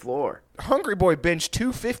wouldn't lick floor. Hungry boy bench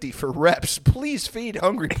 250 for reps. Please feed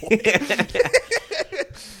Hungry boy.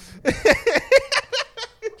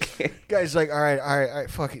 Guy's like, all right,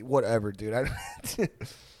 fuck it, whatever, dude.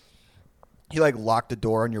 You like lock the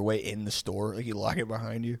door on your way in the store, like you lock it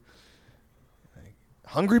behind you. Like,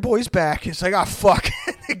 Hungry boy's back. It's like, oh fuck,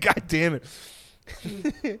 god damn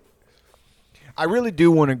it. I really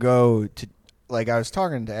do want to go to. Like, I was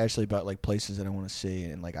talking to Ashley about, like, places that I want to see,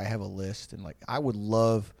 and, like, I have a list, and, like, I would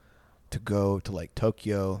love to go to, like,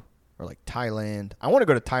 Tokyo or, like, Thailand. I want to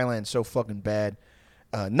go to Thailand so fucking bad.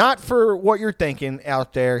 Not for what you're thinking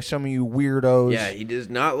out there, some of you weirdos. Yeah, he does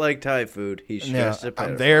not like Thai food. He's just a pedophile.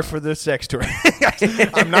 I'm there for the sex tour.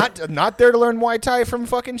 I'm not there to learn Muay Thai from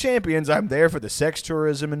fucking champions. I'm there for the sex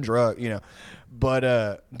tourism and drug, you know. But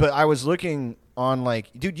I was looking on, like,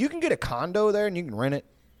 dude, you can get a condo there and you can rent it.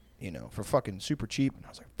 You know, for fucking super cheap. And I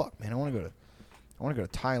was like, fuck, man, I want to go to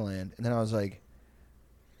Thailand. And then I was like,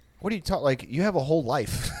 what do you talk? Like, you have a whole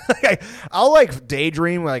life. I'll like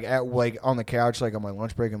daydream like on the couch, like on my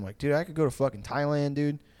lunch break. I'm like, dude, I could go to fucking Thailand,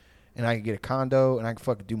 dude, and I could get a condo and I could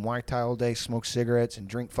fucking do Muay Thai all day, smoke cigarettes and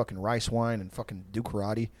drink fucking rice wine and fucking do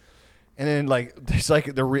karate. And then like there's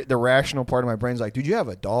like the rational part of my brain's like, dude, you have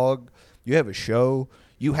a dog, you have a show,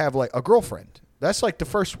 you have like a girlfriend. That's like the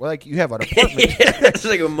first. Like you have an apartment. It's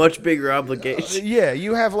like a much bigger obligation. Yeah,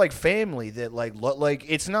 you have like family that like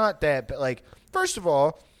it's not that. But like first of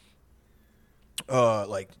all,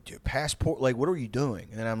 like dude, passport. Like what are you doing?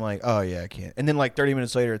 And I'm like, oh yeah, I can't. And then like 30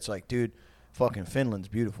 minutes later, it's like, dude, fucking Finland's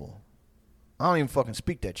beautiful. I don't even fucking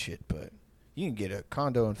speak that shit, but you can get a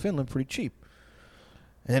condo in Finland pretty cheap.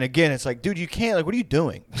 And then again, it's like, dude, you can't. Like, what are you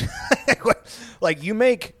doing? Like, you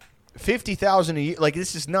make $50,000 a year. Like,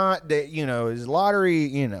 this is not that, is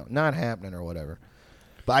lottery, not happening or whatever.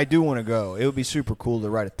 But I do want to go. It would be super cool to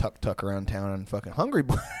ride a tuk-tuk around town on fucking Hungry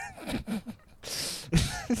Boy.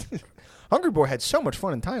 Hungry Boy had so much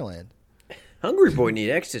fun in Thailand. Hungry Boy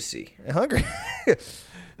need ecstasy. Hungry.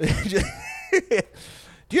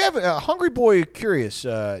 Do you have a Hungry Boy curious?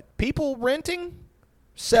 People renting?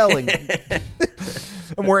 Selling.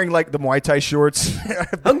 I'm wearing like the Muay Thai shorts.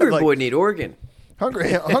 Hungry Boy need organ.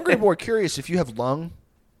 Hungry Boy curious if you have lung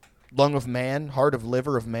of man, heart of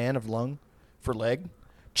liver of man of lung for leg.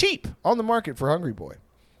 Cheap on the market for Hungry Boy.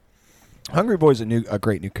 Hungry Boy's a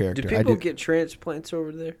great new character. Do people get transplants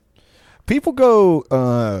over there? People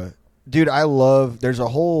go, dude, there's a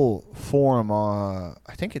whole forum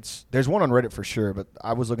there's one on Reddit for sure, but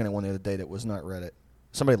I was looking at one the other day that was not Reddit.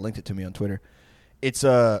 Somebody linked it to me on Twitter. It's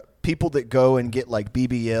people that go and get like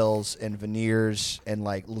BBLs and veneers and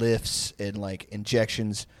like lifts and like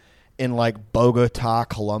injections in like Bogota,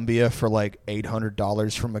 Colombia for like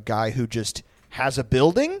 $800 from a guy who just has a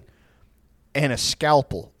building and a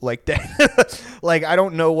scalpel like that. Like I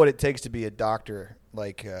don't know what it takes to be a doctor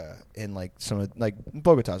like in like some of like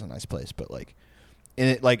Bogota's a nice place, but like in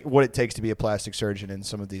it like what it takes to be a plastic surgeon in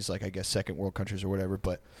some of these like I guess second world countries or whatever,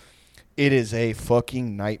 but it is a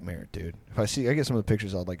fucking nightmare, dude. If I get some of the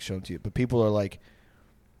pictures, I'll like show them to you. But people are like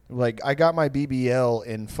I got my BBL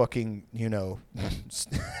in fucking,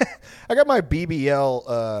 I got my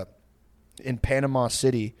BBL in Panama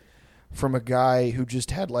City from a guy who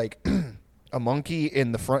just had like a monkey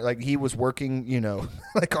in the front, like he was working,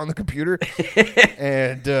 like on the computer,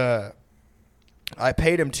 and I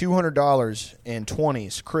paid him $200 in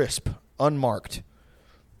 20s, crisp, unmarked.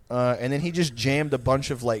 And then he just jammed a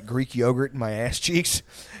bunch of like Greek yogurt in my ass cheeks,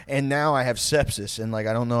 and now I have sepsis, and like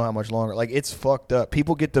I don't know how much longer. Like it's fucked up.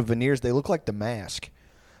 People get the veneers; they look like the mask.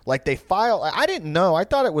 Like they file. I didn't know. I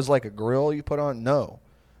thought it was like a grill you put on. No,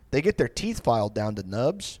 they get their teeth filed down to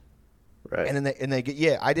nubs, right? And then they get.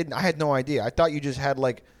 Yeah, I didn't. I had no idea. I thought you just had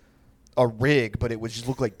like a rig, but it would just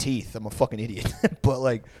look like teeth. I'm a fucking idiot. But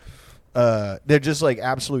like, they're just like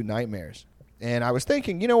absolute nightmares. And I was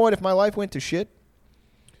thinking, you know what? If my life went to shit.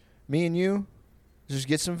 Me and you, just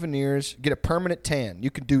get some veneers, get a permanent tan. You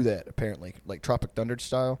can do that, apparently, like Tropic Thunder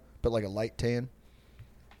style, but like a light tan.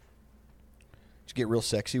 Just get real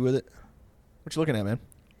sexy with it. What you looking at, man?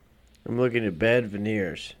 I'm looking at bad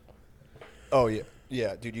veneers. Oh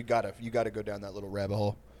yeah, dude, you gotta go down that little rabbit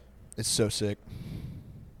hole. It's so sick.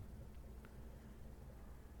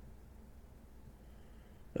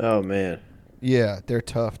 Oh man. Yeah, they're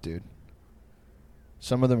tough, dude.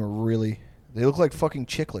 Some of them are really. They look like fucking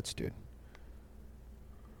chiclets, dude.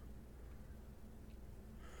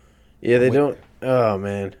 Yeah, they don't. Oh,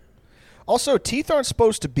 man. Also, teeth aren't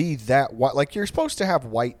supposed to be that white. Like, you're supposed to have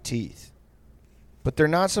white teeth. But they're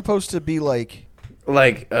not supposed to be like...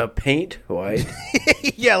 Like a paint white?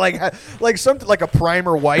 Yeah, like something like a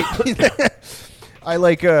primer white. I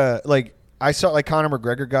saw like Conor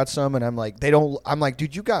McGregor got some, and I'm like,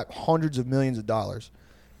 dude, you got hundreds of millions of dollars.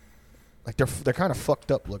 Like, they're kind of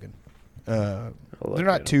fucked up looking. They're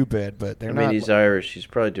not too bad, but they're not. I mean, he's Irish. He's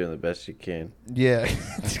probably doing the best he can. Yeah.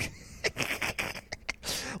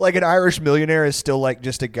 Like an Irish millionaire is still like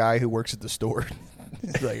just a guy who works at the store.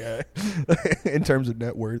 Like in terms of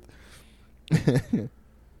net worth. The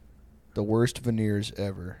worst veneers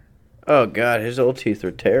ever. Oh, God. His old teeth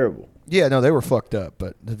are terrible. Yeah, no, they were fucked up,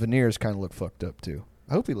 but the veneers kind of look fucked up, too.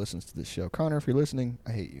 I hope he listens to this show. Connor, if you're listening,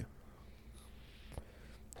 I hate you.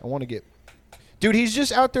 I want to get... Dude, he's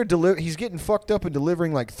just out there he's getting fucked up and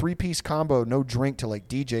delivering like 3-piece combo, no drink to like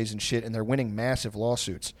DJs and shit, and they're winning massive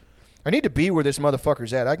lawsuits. I need to be where this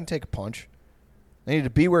motherfucker's at. I can take a punch. I need to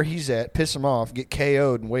be where he's at, piss him off, get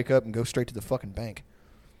KO'd, and wake up and go straight to the fucking bank.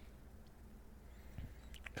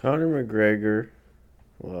 Conor McGregor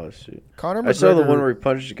lawsuit. Conor McGregor, I saw the one where he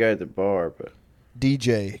punched the guy at the bar, but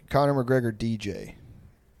DJ. Conor McGregor DJ.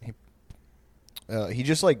 He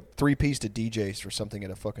just like 3-pieced a DJs for something at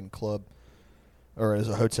a fucking club. Or as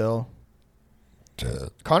a hotel.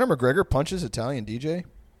 Conor McGregor punches Italian DJ?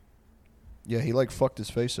 Yeah, he like fucked his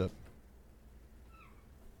face up.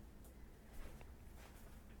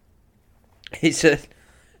 He said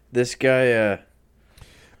this guy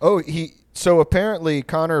So apparently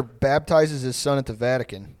Connor baptizes his son at the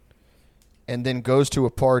Vatican and then goes to a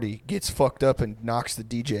party, gets fucked up, and knocks the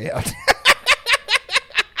DJ out.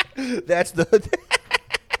 That's the...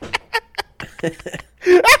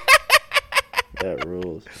 That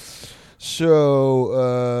rules.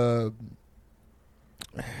 So,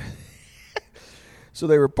 so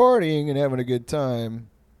they were partying and having a good time.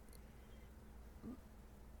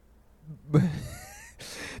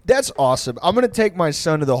 That's awesome. I'm going to take my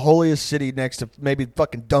son to the holiest city next to maybe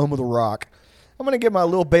fucking Dome of the Rock. I'm going to get my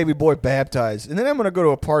little baby boy baptized. And then I'm going to go to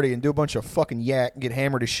a party and do a bunch of fucking yak and get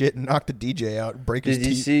hammered as shit and knock the DJ out and break his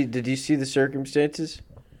teeth. Did you see the circumstances?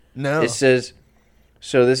 No. It says,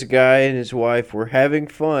 so this guy and his wife were having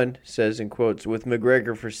fun, says in quotes, with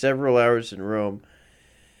McGregor for several hours in Rome.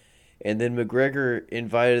 And then McGregor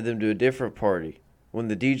invited them to a different party. When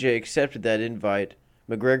the DJ accepted that invite,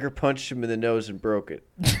 McGregor punched him in the nose and broke it.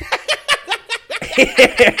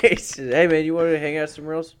 He said, hey, man, you want to hang out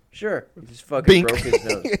somewhere else? Sure. He just fucking broke his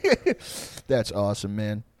nose. That's awesome,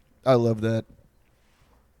 man. I love that.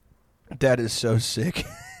 That is so sick.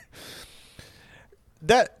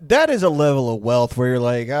 That is a level of wealth where you're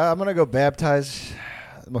like, I'm going to go baptize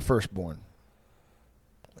my firstborn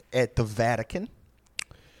at the Vatican.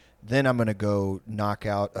 Then I'm going to go knock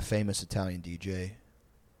out a famous Italian DJ.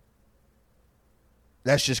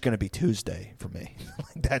 That's just going to be Tuesday for me.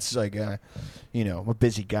 That's like, I'm a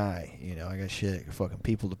busy guy. I got shit, fucking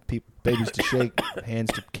babies to shake,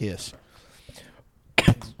 hands to kiss.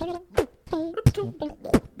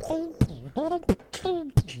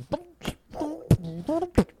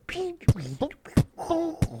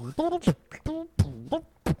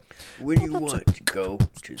 When you want to go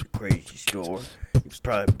to the crazy store, you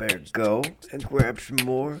probably better go and grab some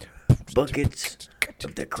more buckets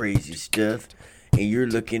of that crazy stuff. And you're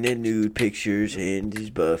looking at nude pictures and his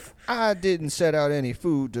buff. I didn't set out any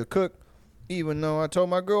food to cook, even though I told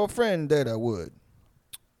my girlfriend that I would.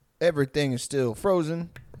 Everything is still frozen,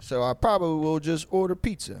 so I probably will just order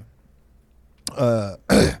pizza. Yeah.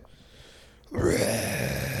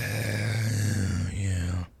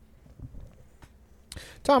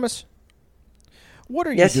 Thomas, what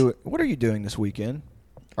are you doing? What are you doing this weekend?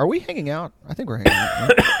 Are we hanging out? I think we're hanging out.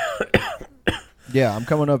 Right? Yeah, I'm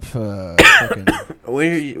coming up.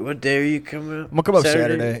 What day are you coming up? I'm gonna come up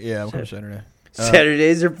Saturday. Yeah, I'm coming Saturday.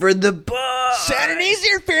 Saturdays are for the boys. Saturdays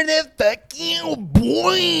are for the fucking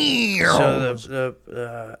boys. So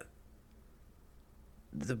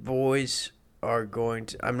the boys are going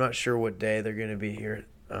to. I'm not sure what day they're going to be here.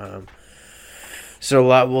 So a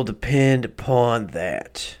lot will depend upon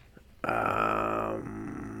that. Are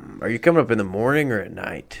you coming up in the morning or at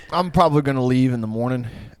night? I'm probably going to leave in the morning.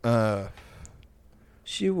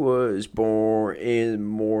 She was born in the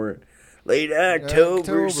morning. Late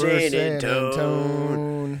October, San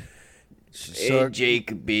Antone. And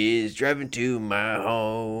Jacob is driving to my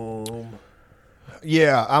home.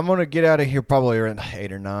 Yeah, I'm gonna get out of here probably around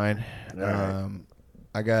 8 or 9. Right.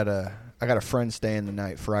 I got a friend staying the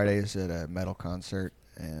night Fridays at a metal concert,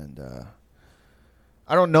 and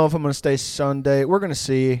I don't know if I'm gonna stay Sunday. We're gonna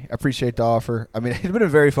see. I appreciate the offer. I mean, it'd been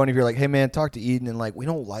very funny if you're like, "Hey man, talk to Eden," and like, we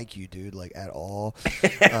don't like you, dude, like at all.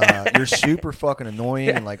 You're super fucking annoying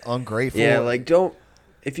and like ungrateful. Yeah, like don't.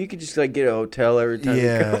 If you could just like get a hotel every time.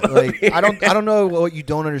 Yeah, you come like here. I don't know what you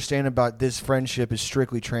don't understand about this friendship is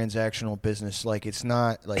strictly transactional business. Like it's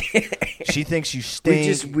not like she thinks you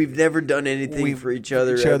stink. We've never done anything for each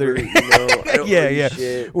other. I don't yeah.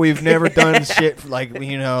 Shit. We've never done shit for, like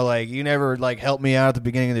like you never like helped me out at the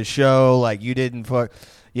beginning of the show. Like you didn't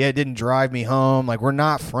it didn't drive me home. Like we're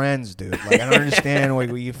not friends, dude. Like I don't understand what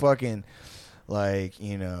you fucking like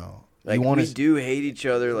Like we do hate each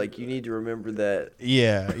other. Like you need to remember that.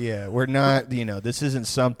 Yeah. We're not. This isn't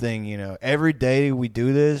something. Every day we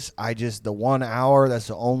do this. The 1 hour. That's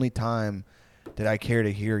the only time that I care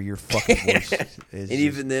to hear your fucking voice. And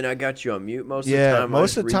even then, I got you on mute most of the yeah, time.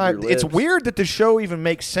 most of the time. It's weird that the show even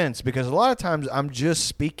makes sense because a lot of times I'm just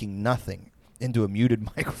speaking nothing into a muted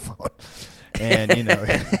microphone. And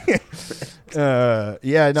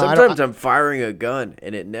sometimes I'm firing a gun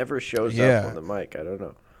and it never shows up on the mic. I don't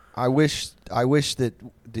know. I wish that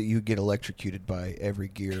you get electrocuted by every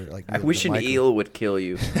gear. Like I wish an eel would kill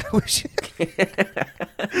you.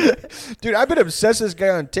 Dude, I've been obsessed with this guy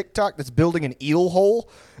on TikTok that's building an eel hole.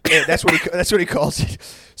 That's what he calls it.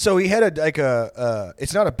 So he had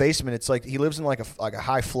it's not a basement. It's like he lives in like a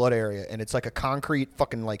high flood area, and it's like a concrete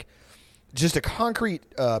fucking like just a concrete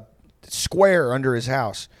square under his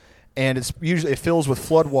house, and it fills with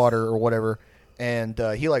flood water or whatever. And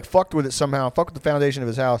he like fucked with it somehow, fucked with the foundation of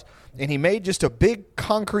his house, and he made just a big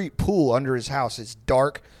concrete pool under his house. It's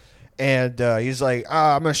dark, And he's like,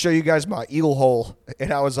 I'm going to show you guys my eel hole.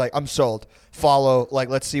 And I was like, I'm sold. Follow. Like,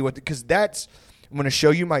 let's see what, because that's, I'm going to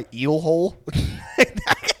show you my eel hole.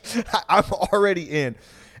 I'm already in.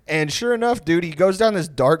 And sure enough, dude, he goes down this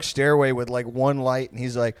dark stairway with like one light. And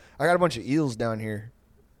he's like, I got a bunch of eels down here.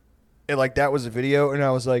 And like, that was a video. And I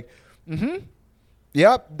was like,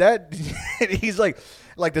 yep, that, he's like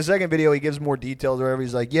the second video, he gives more details or whatever.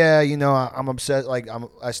 He's like, yeah, you know, I'm upset. Like,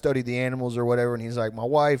 I studied the animals or whatever. And he's like, my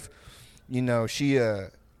wife, you know, she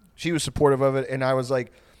was supportive of it. And I was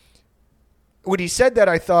like, when he said that,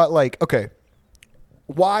 I thought like, okay,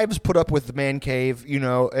 wives put up with the man cave, you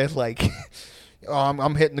know, and like, oh,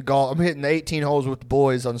 I'm hitting the golf, I'm hitting the 18 holes with the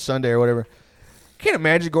boys on Sunday or whatever. Can't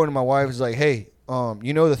imagine going to my wife. It's like, hey,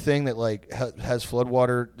 you know the thing that like has flood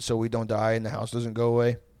water so we don't die and the house doesn't go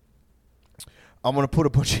away? I'm going to put a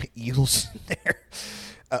bunch of eels in there.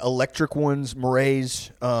 Electric ones,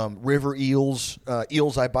 morays, river eels,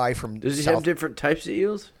 eels I buy from Does he have different types of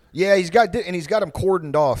eels? Yeah, he's got them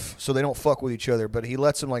cordoned off so they don't fuck with each other, but he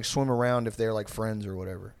lets them like swim around if they're like friends or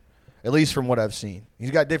whatever. At least from what I've seen.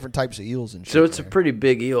 He's got different types of eels and shit. So it's a pretty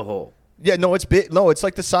big eel hole. Yeah, no, it's big. No, it's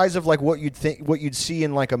like the size of like what you'd see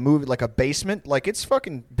in like a movie, like a basement. Like it's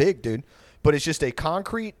fucking big, dude. But it's just a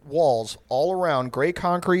concrete walls all around, gray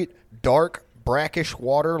concrete, dark, brackish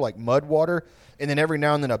water, like mud water, and then every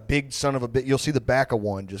now and then a big son of a bit. You'll see the back of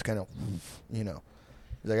one just kind of, you know.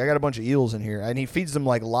 He's like, I got a bunch of eels in here, and he feeds them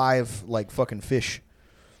like live, like fucking fish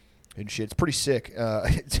and shit. It's pretty sick.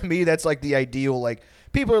 To me, that's like the ideal. Like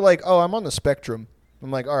people are like, oh, I'm on the spectrum. I'm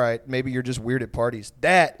like, all right, maybe you're just weird at parties.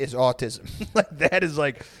 That is autism. Like that is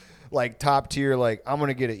like top tier. Like I'm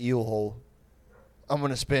gonna get an eel hole. I'm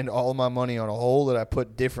gonna spend all my money on a hole that I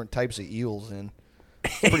put different types of eels in.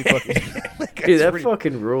 It's pretty fucking. Like, Dude, that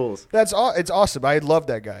fucking rules. It's awesome. I love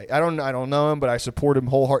that guy. I don't know him, but I support him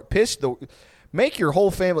wholeheartedly. Make your whole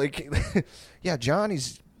family. Yeah,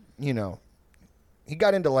 Johnny's. You know, he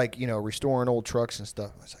got into like restoring old trucks and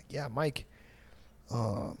stuff. I was like, yeah, Mike.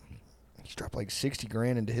 He's dropped like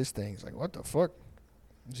 $60,000 into his thing. He's like, what the fuck?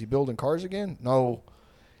 Is he building cars again? No,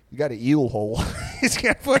 you got an eel hole. He's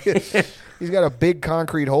got a big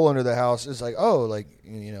concrete hole under the house. It's like, oh, like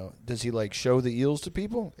does he like show the eels to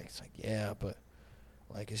people? It's like, yeah, but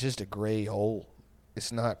like it's just a gray hole.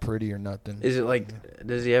 It's not pretty or nothing. Is it like?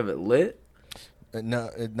 Does he have it lit? No,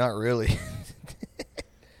 not really.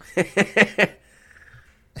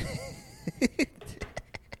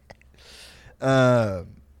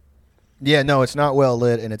 Yeah, no, it's not well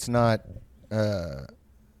lit, and it's not.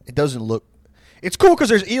 It doesn't look. It's cool because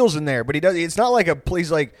there's eels in there, but he does. It's not like a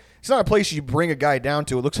place like. It's not a place you bring a guy down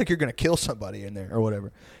to. It looks like you're gonna kill somebody in there or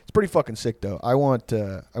whatever. It's pretty fucking sick though. I want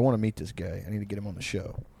to meet this guy. I need to get him on the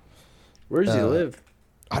show. Where does he live?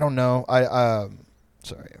 I don't know.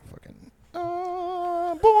 Sorry, I fucking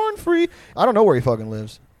born free. I don't know where he fucking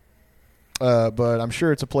lives. But I'm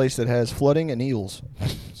sure it's a place that has flooding and eels.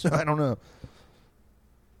 So I don't know.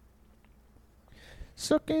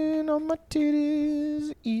 Sucking on my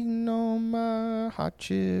titties, eating on my hot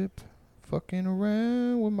chip, fucking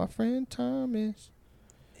around with my friend Thomas.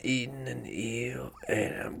 Eating an eel,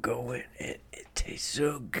 and I'm going, and it tastes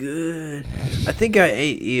so good. I think I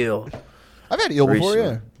ate eel. I've had eel before,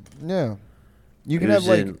 yeah. Yeah. You can have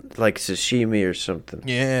like sashimi or something.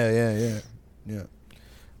 Yeah.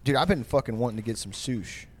 Dude, I've been fucking wanting to get some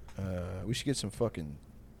sushi. We should get some fucking.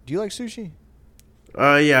 Do you like sushi?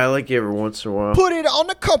 Yeah, I like it every once in a while. Put it on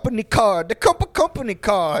the company card. The company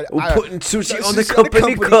card. We're putting sushi on the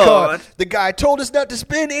company card. The guy told us not to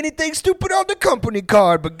spend anything stupid on the company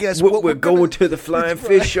card, but guess what? We're going to the Flying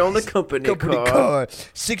Fish on the company card.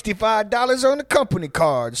 $65 on the company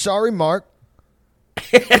card. Sorry, Mark.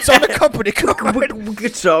 It's on the company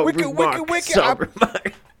card. Sorry,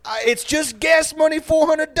 Mark. It's just gas money,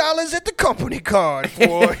 $400 at the company card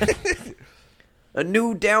for a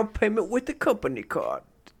new down payment with the company card.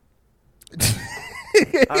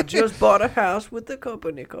 I just bought a house with the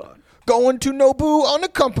company card. Going to Nobu on the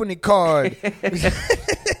company card.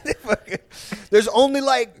 There's only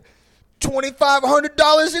like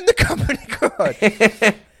 $2,500 in the company card.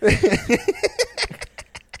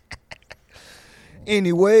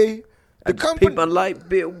 Anyway, I paid my light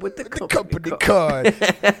bill with the company card.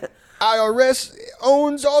 IRS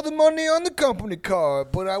owns all the money on the company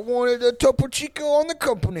card, but I wanted a Topo Chico on the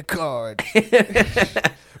company card.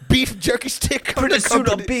 Beef jerky stick on Pretty the soon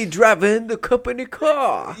company. I'll be driving the company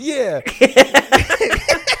car. Yeah.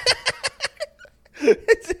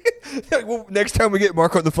 Well, next time we get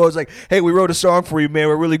Mark on the phone, it's like, hey, we wrote a song for you, man.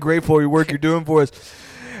 We're really grateful for your work you're doing for us.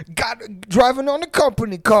 Got driving on the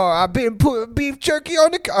company car. I've been putting beef jerky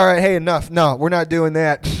on the car. All right, hey, enough. No, we're not doing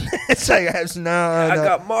that. It's like, I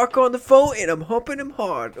got Mark on the phone and I'm humping him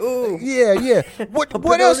hard. Ooh. Yeah.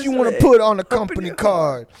 What else you want to put on the company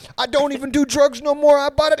card? I don't even do drugs no more. I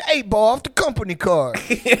bought an 8-ball off the company card.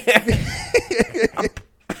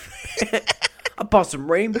 I bought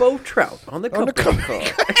some rainbow trout on the company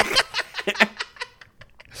card.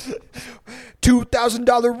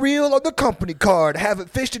 $2,000 reel on the company card.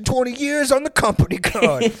 Haven't fished in 20 years on the company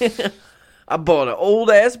card. I bought an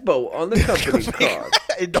old ass boat on the company card.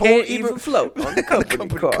 It Can't even float on the company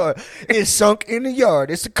card. It's sunk in the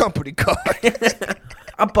yard. It's a company card.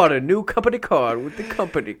 I bought a new company card with the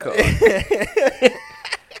company card.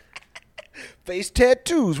 Face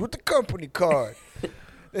tattoos with the company card.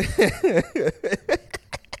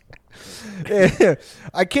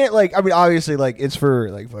 I can't obviously it's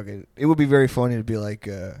for fucking, it would be very funny to be like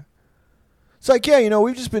it's like, yeah,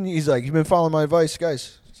 we've just been, he's like, you've been following my advice,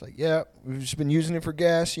 guys. It's like, yeah, we've just been using it for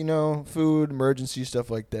gas, food, emergency, stuff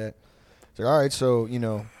like that. It's like, all right, so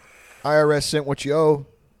IRS sent what you owe.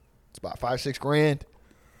 It's about $5-6 grand.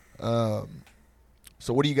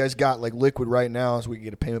 So what do you guys got liquid right now so we can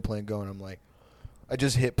get a payment plan going? I'm like, I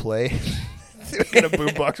just hit play. I got a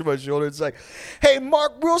boombox on my shoulder. It's like, hey,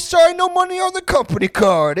 Mark, real sorry, no money on the company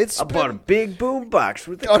card. I bought a big boombox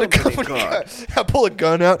with the company card. I pull a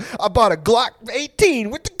gun out. I bought a Glock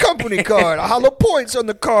 18 with the company card. I hollow points on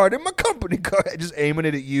the card and my company card. Just aiming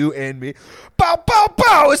it at you and me. Bow, bow,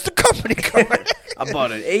 bow. It's the company card. I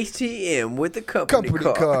bought an ATM with the company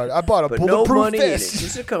card. I bought a bulletproof no money vest. In it,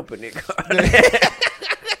 just a company card.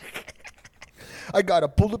 I got a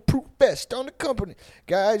bulletproof vest on the company.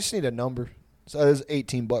 Guy, I just need a number. So there's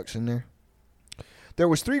 $18 in there. There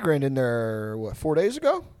was $3 grand in there, 4 days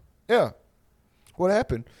ago? Yeah. What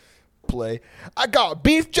happened? Play. I got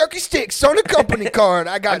beef jerky sticks on the company card.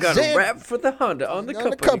 I got a wrap for the Honda on the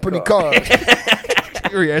company card.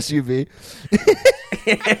 Your SUV.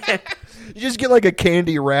 You just get a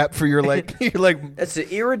candy wrap for your That's the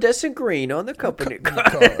iridescent green on the company card.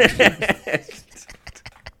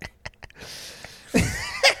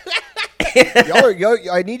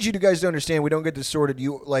 I need you guys to understand, we don't get this sorted.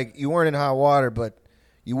 You weren't in hot water, but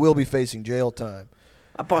you will be facing jail time.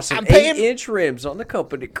 I bought some 8-inch rims on the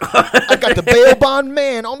company card. I got the bail bond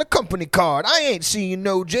man on the company card. I ain't seeing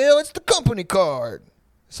no jail. It's the company card.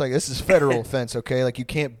 It's like, this is federal offense, okay? You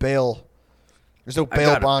can't bail. There's no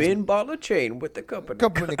bail bonds. I got a bin bottle of chain with the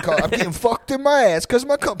company card. I'm getting fucked in my ass because of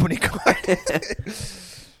my company card.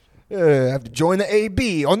 I have to join the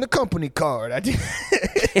AB on the company card. I just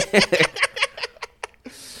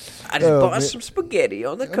bought some spaghetti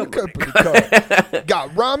on the company card.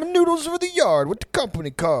 Got ramen noodles for the yard with the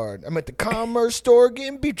company card. I'm at the commerce store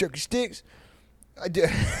getting beef jerky sticks. The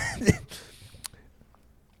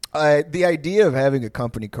idea of having a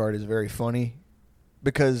company card is very funny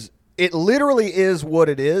because it literally is what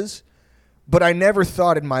it is, but I never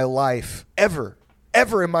thought in my life, ever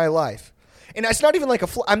in my life. And it's not even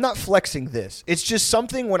I'm not flexing this. It's just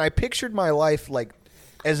something when I pictured my life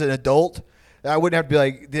as an adult, I wouldn't have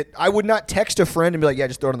to be I would not text a friend and be like, yeah,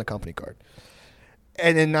 just throw it on the company card.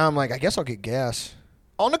 And then now I'm like, I guess I'll get gas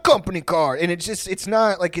on the company card. And it's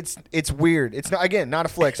not it's weird. It's not, again, not a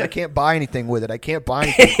flex. I can't buy anything with it. I can't buy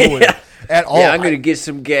anything cool with it at all. Yeah, I'm going to get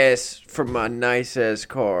some gas from my nice ass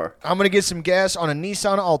car. I'm going to get some gas on a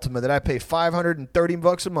Nissan Altima that I pay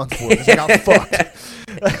 $530 a month for because I got fucked.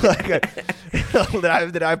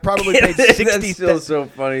 that I probably paid $60,000. That's still so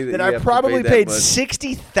funny that I probably paid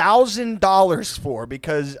 $60,000 for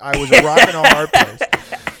because I was a rock and a hard place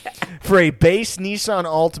for a base Nissan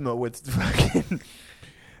Altima with fucking.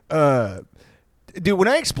 Dude, when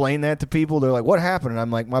I explain that to people, they're like, "What happened?" And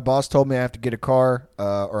I'm like, "My boss told me I have to get a car,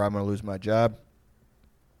 or I'm going to lose my job."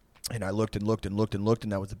 And I looked and looked and looked and looked,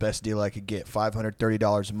 and that was the best deal I could get: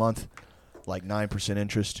 $530 a month, 9%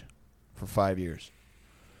 interest for 5 years.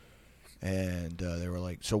 And they were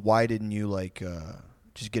like, so why didn't you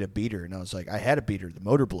just get a beater? And I was like, I had a beater, the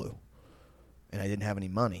motor blew, and I didn't have any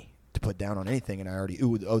money to put down on anything, and I already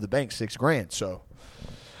owe the bank $6 grand. So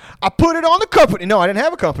I put it on the company. No, I didn't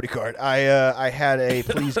have a company card. I had a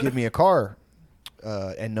please give me a car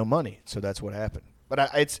and no money. So that's what happened. But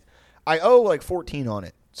I owe 14 on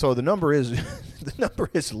it. So the number is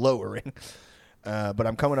lowering. But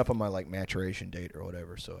I'm coming up on my maturation date or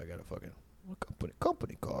whatever, so I got a fucking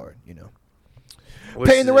company card, What's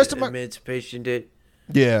paying the rest of my emancipation date?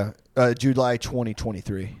 Yeah, July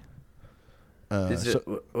 2023. What does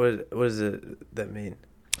that mean?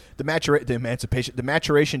 The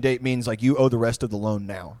maturation date means you owe the rest of the loan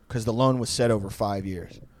now because the loan was set over 5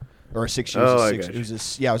 years or 6 years. Oh, it was a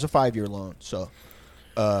 5-year loan. So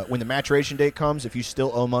when the maturation date comes, if you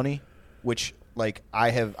still owe money, which like I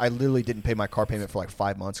literally didn't pay my car payment for like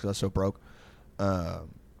 5 months because I was so broke.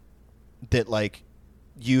 That like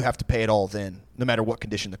you have to pay it all then, no matter what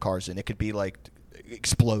condition the car's in. It could be like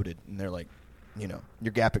exploded, and they're like,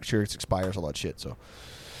 your gap insurance expires, all that shit. So,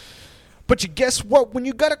 but you guess what? When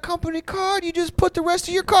you got a company card, you just put the rest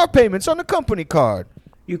of your car payments on the company card.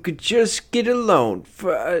 You could just get a loan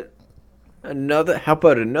for how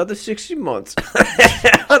about another 60 months?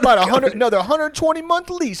 About another 120 month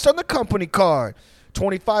lease on the company card.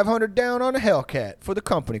 $2,500 down on a Hellcat for the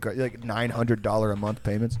company card. Like $900 a month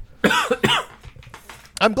payments.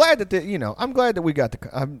 I'm glad that I'm glad that we got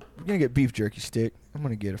I'm gonna get beef jerky stick. I'm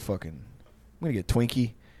gonna get a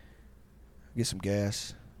Twinkie. Get some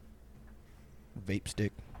gas. Vape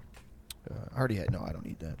stick. I already had. No, I don't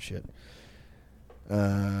need that shit.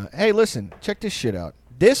 Hey, listen, check this shit out.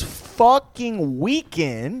 This fucking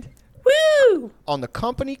weekend, woo! On the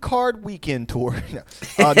company card weekend tour,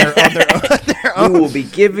 on their own, we will be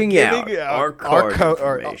giving out our card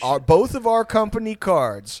information. Both of our company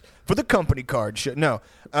cards for the company card.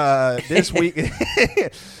 This week,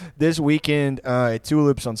 this weekend at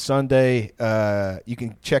Tulips on Sunday. You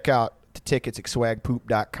can check out the tickets at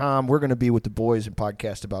swagpoop.com. We're going to be with the boys and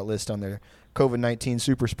Podcast About List on their COVID-19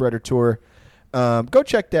 Super Spreader Tour. Go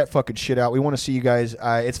check that fucking shit out. We want to see you guys.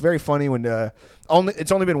 It's very funny when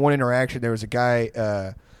it's only been one interaction. There was a guy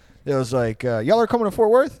that was like, y'all are coming to Fort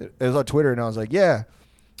Worth? It was on Twitter, and I was like, yeah.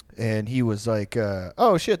 And he was like,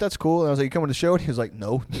 oh, shit, that's cool. And I was like, you coming to the show? And he was like,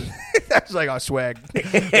 no. I was like, oh, swag.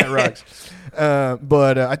 That rocks. I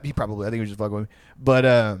think he was just fucking with me.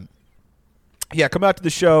 But, yeah, come out to the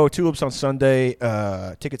show. Tulips on Sunday.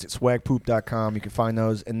 Tickets at swagpoop.com. You can find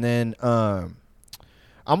those. And then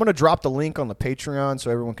I'm going to drop the link on the Patreon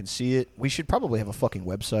so everyone can see it. We should probably have a fucking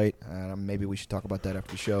website. Maybe we should talk about that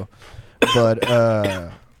after the show. But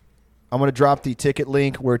I'm going to drop the ticket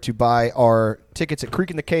link where to buy our tickets at Creek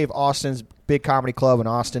in the Cave, Austin's big comedy club in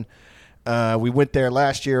Austin. We went there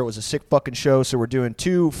last year. It was a sick fucking show. So we're doing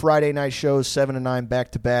 2 Friday night shows, 7 and 9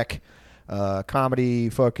 back-to-back. Comedy,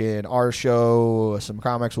 fucking our show. Some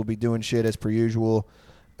comics will be doing shit as per usual.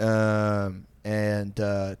 And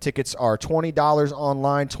tickets are $20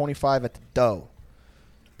 online, $25 at the door.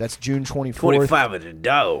 That's June 24th. 25 at the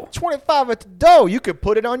door. 25 at the door. You could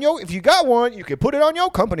put it on if you got one, you could put it on your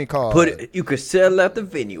company card. You could sell at the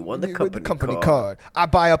venue on the company card. I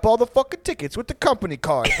buy up all the fucking tickets with the company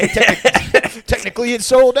card. Technically, it's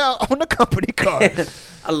sold out on the company card.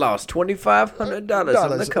 I lost $2,500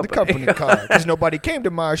 on the company card because nobody came to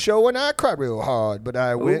my show and I cried real hard, but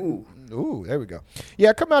I went. Ooh, there we go.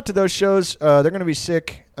 Yeah, come out to those shows. They're going to be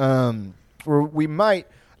sick. We might,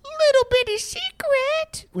 little bitty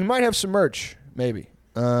secret, we might have some merch, maybe.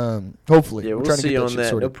 Hopefully. Yeah, we'll see on that.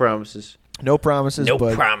 Sorted. No promises. No promises. No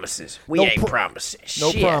promises. We ain't promising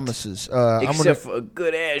no shit. Promises. Except for a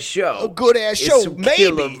good-ass show. A good-ass show. Some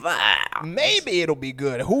maybe. Maybe it'll be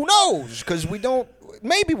good. Who knows? Because we don't.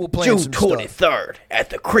 Maybe we'll plan some stuff. June 23rd at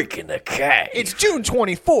the Creek in the Cave. It's June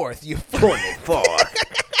 24th.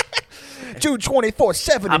 24th. June 24th,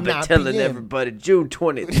 7 to 9 I've been telling PM. everybody June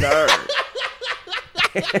 23rd.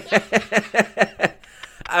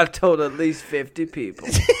 I've told at least 50 people.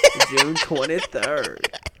 June 23rd.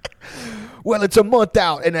 Well, it's a month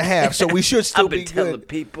out and a half, so we should still be good. I've been telling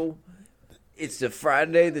people it's the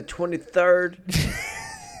Friday the 23rd.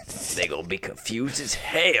 They're going to be confused as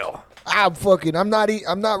hell. I'm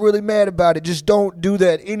not really mad about it. Just don't do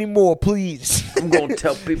that anymore, please. I'm going to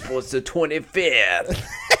tell people it's the 25th.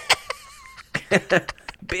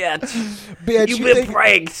 Bitch, you been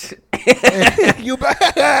pranked.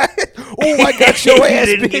 Oh, I got your ass,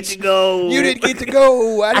 You didn't bitch. get to go. You didn't get to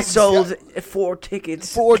go. I sold 4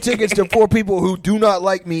 tickets. 4 tickets to 4 people who do not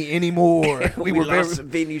like me anymore. We lost the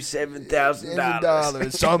venue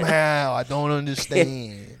 $7,000. Somehow. I don't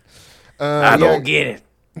understand. I don't get it.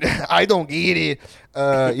 I don't get it.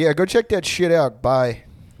 Yeah, go check that shit out. Bye.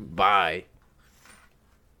 Bye.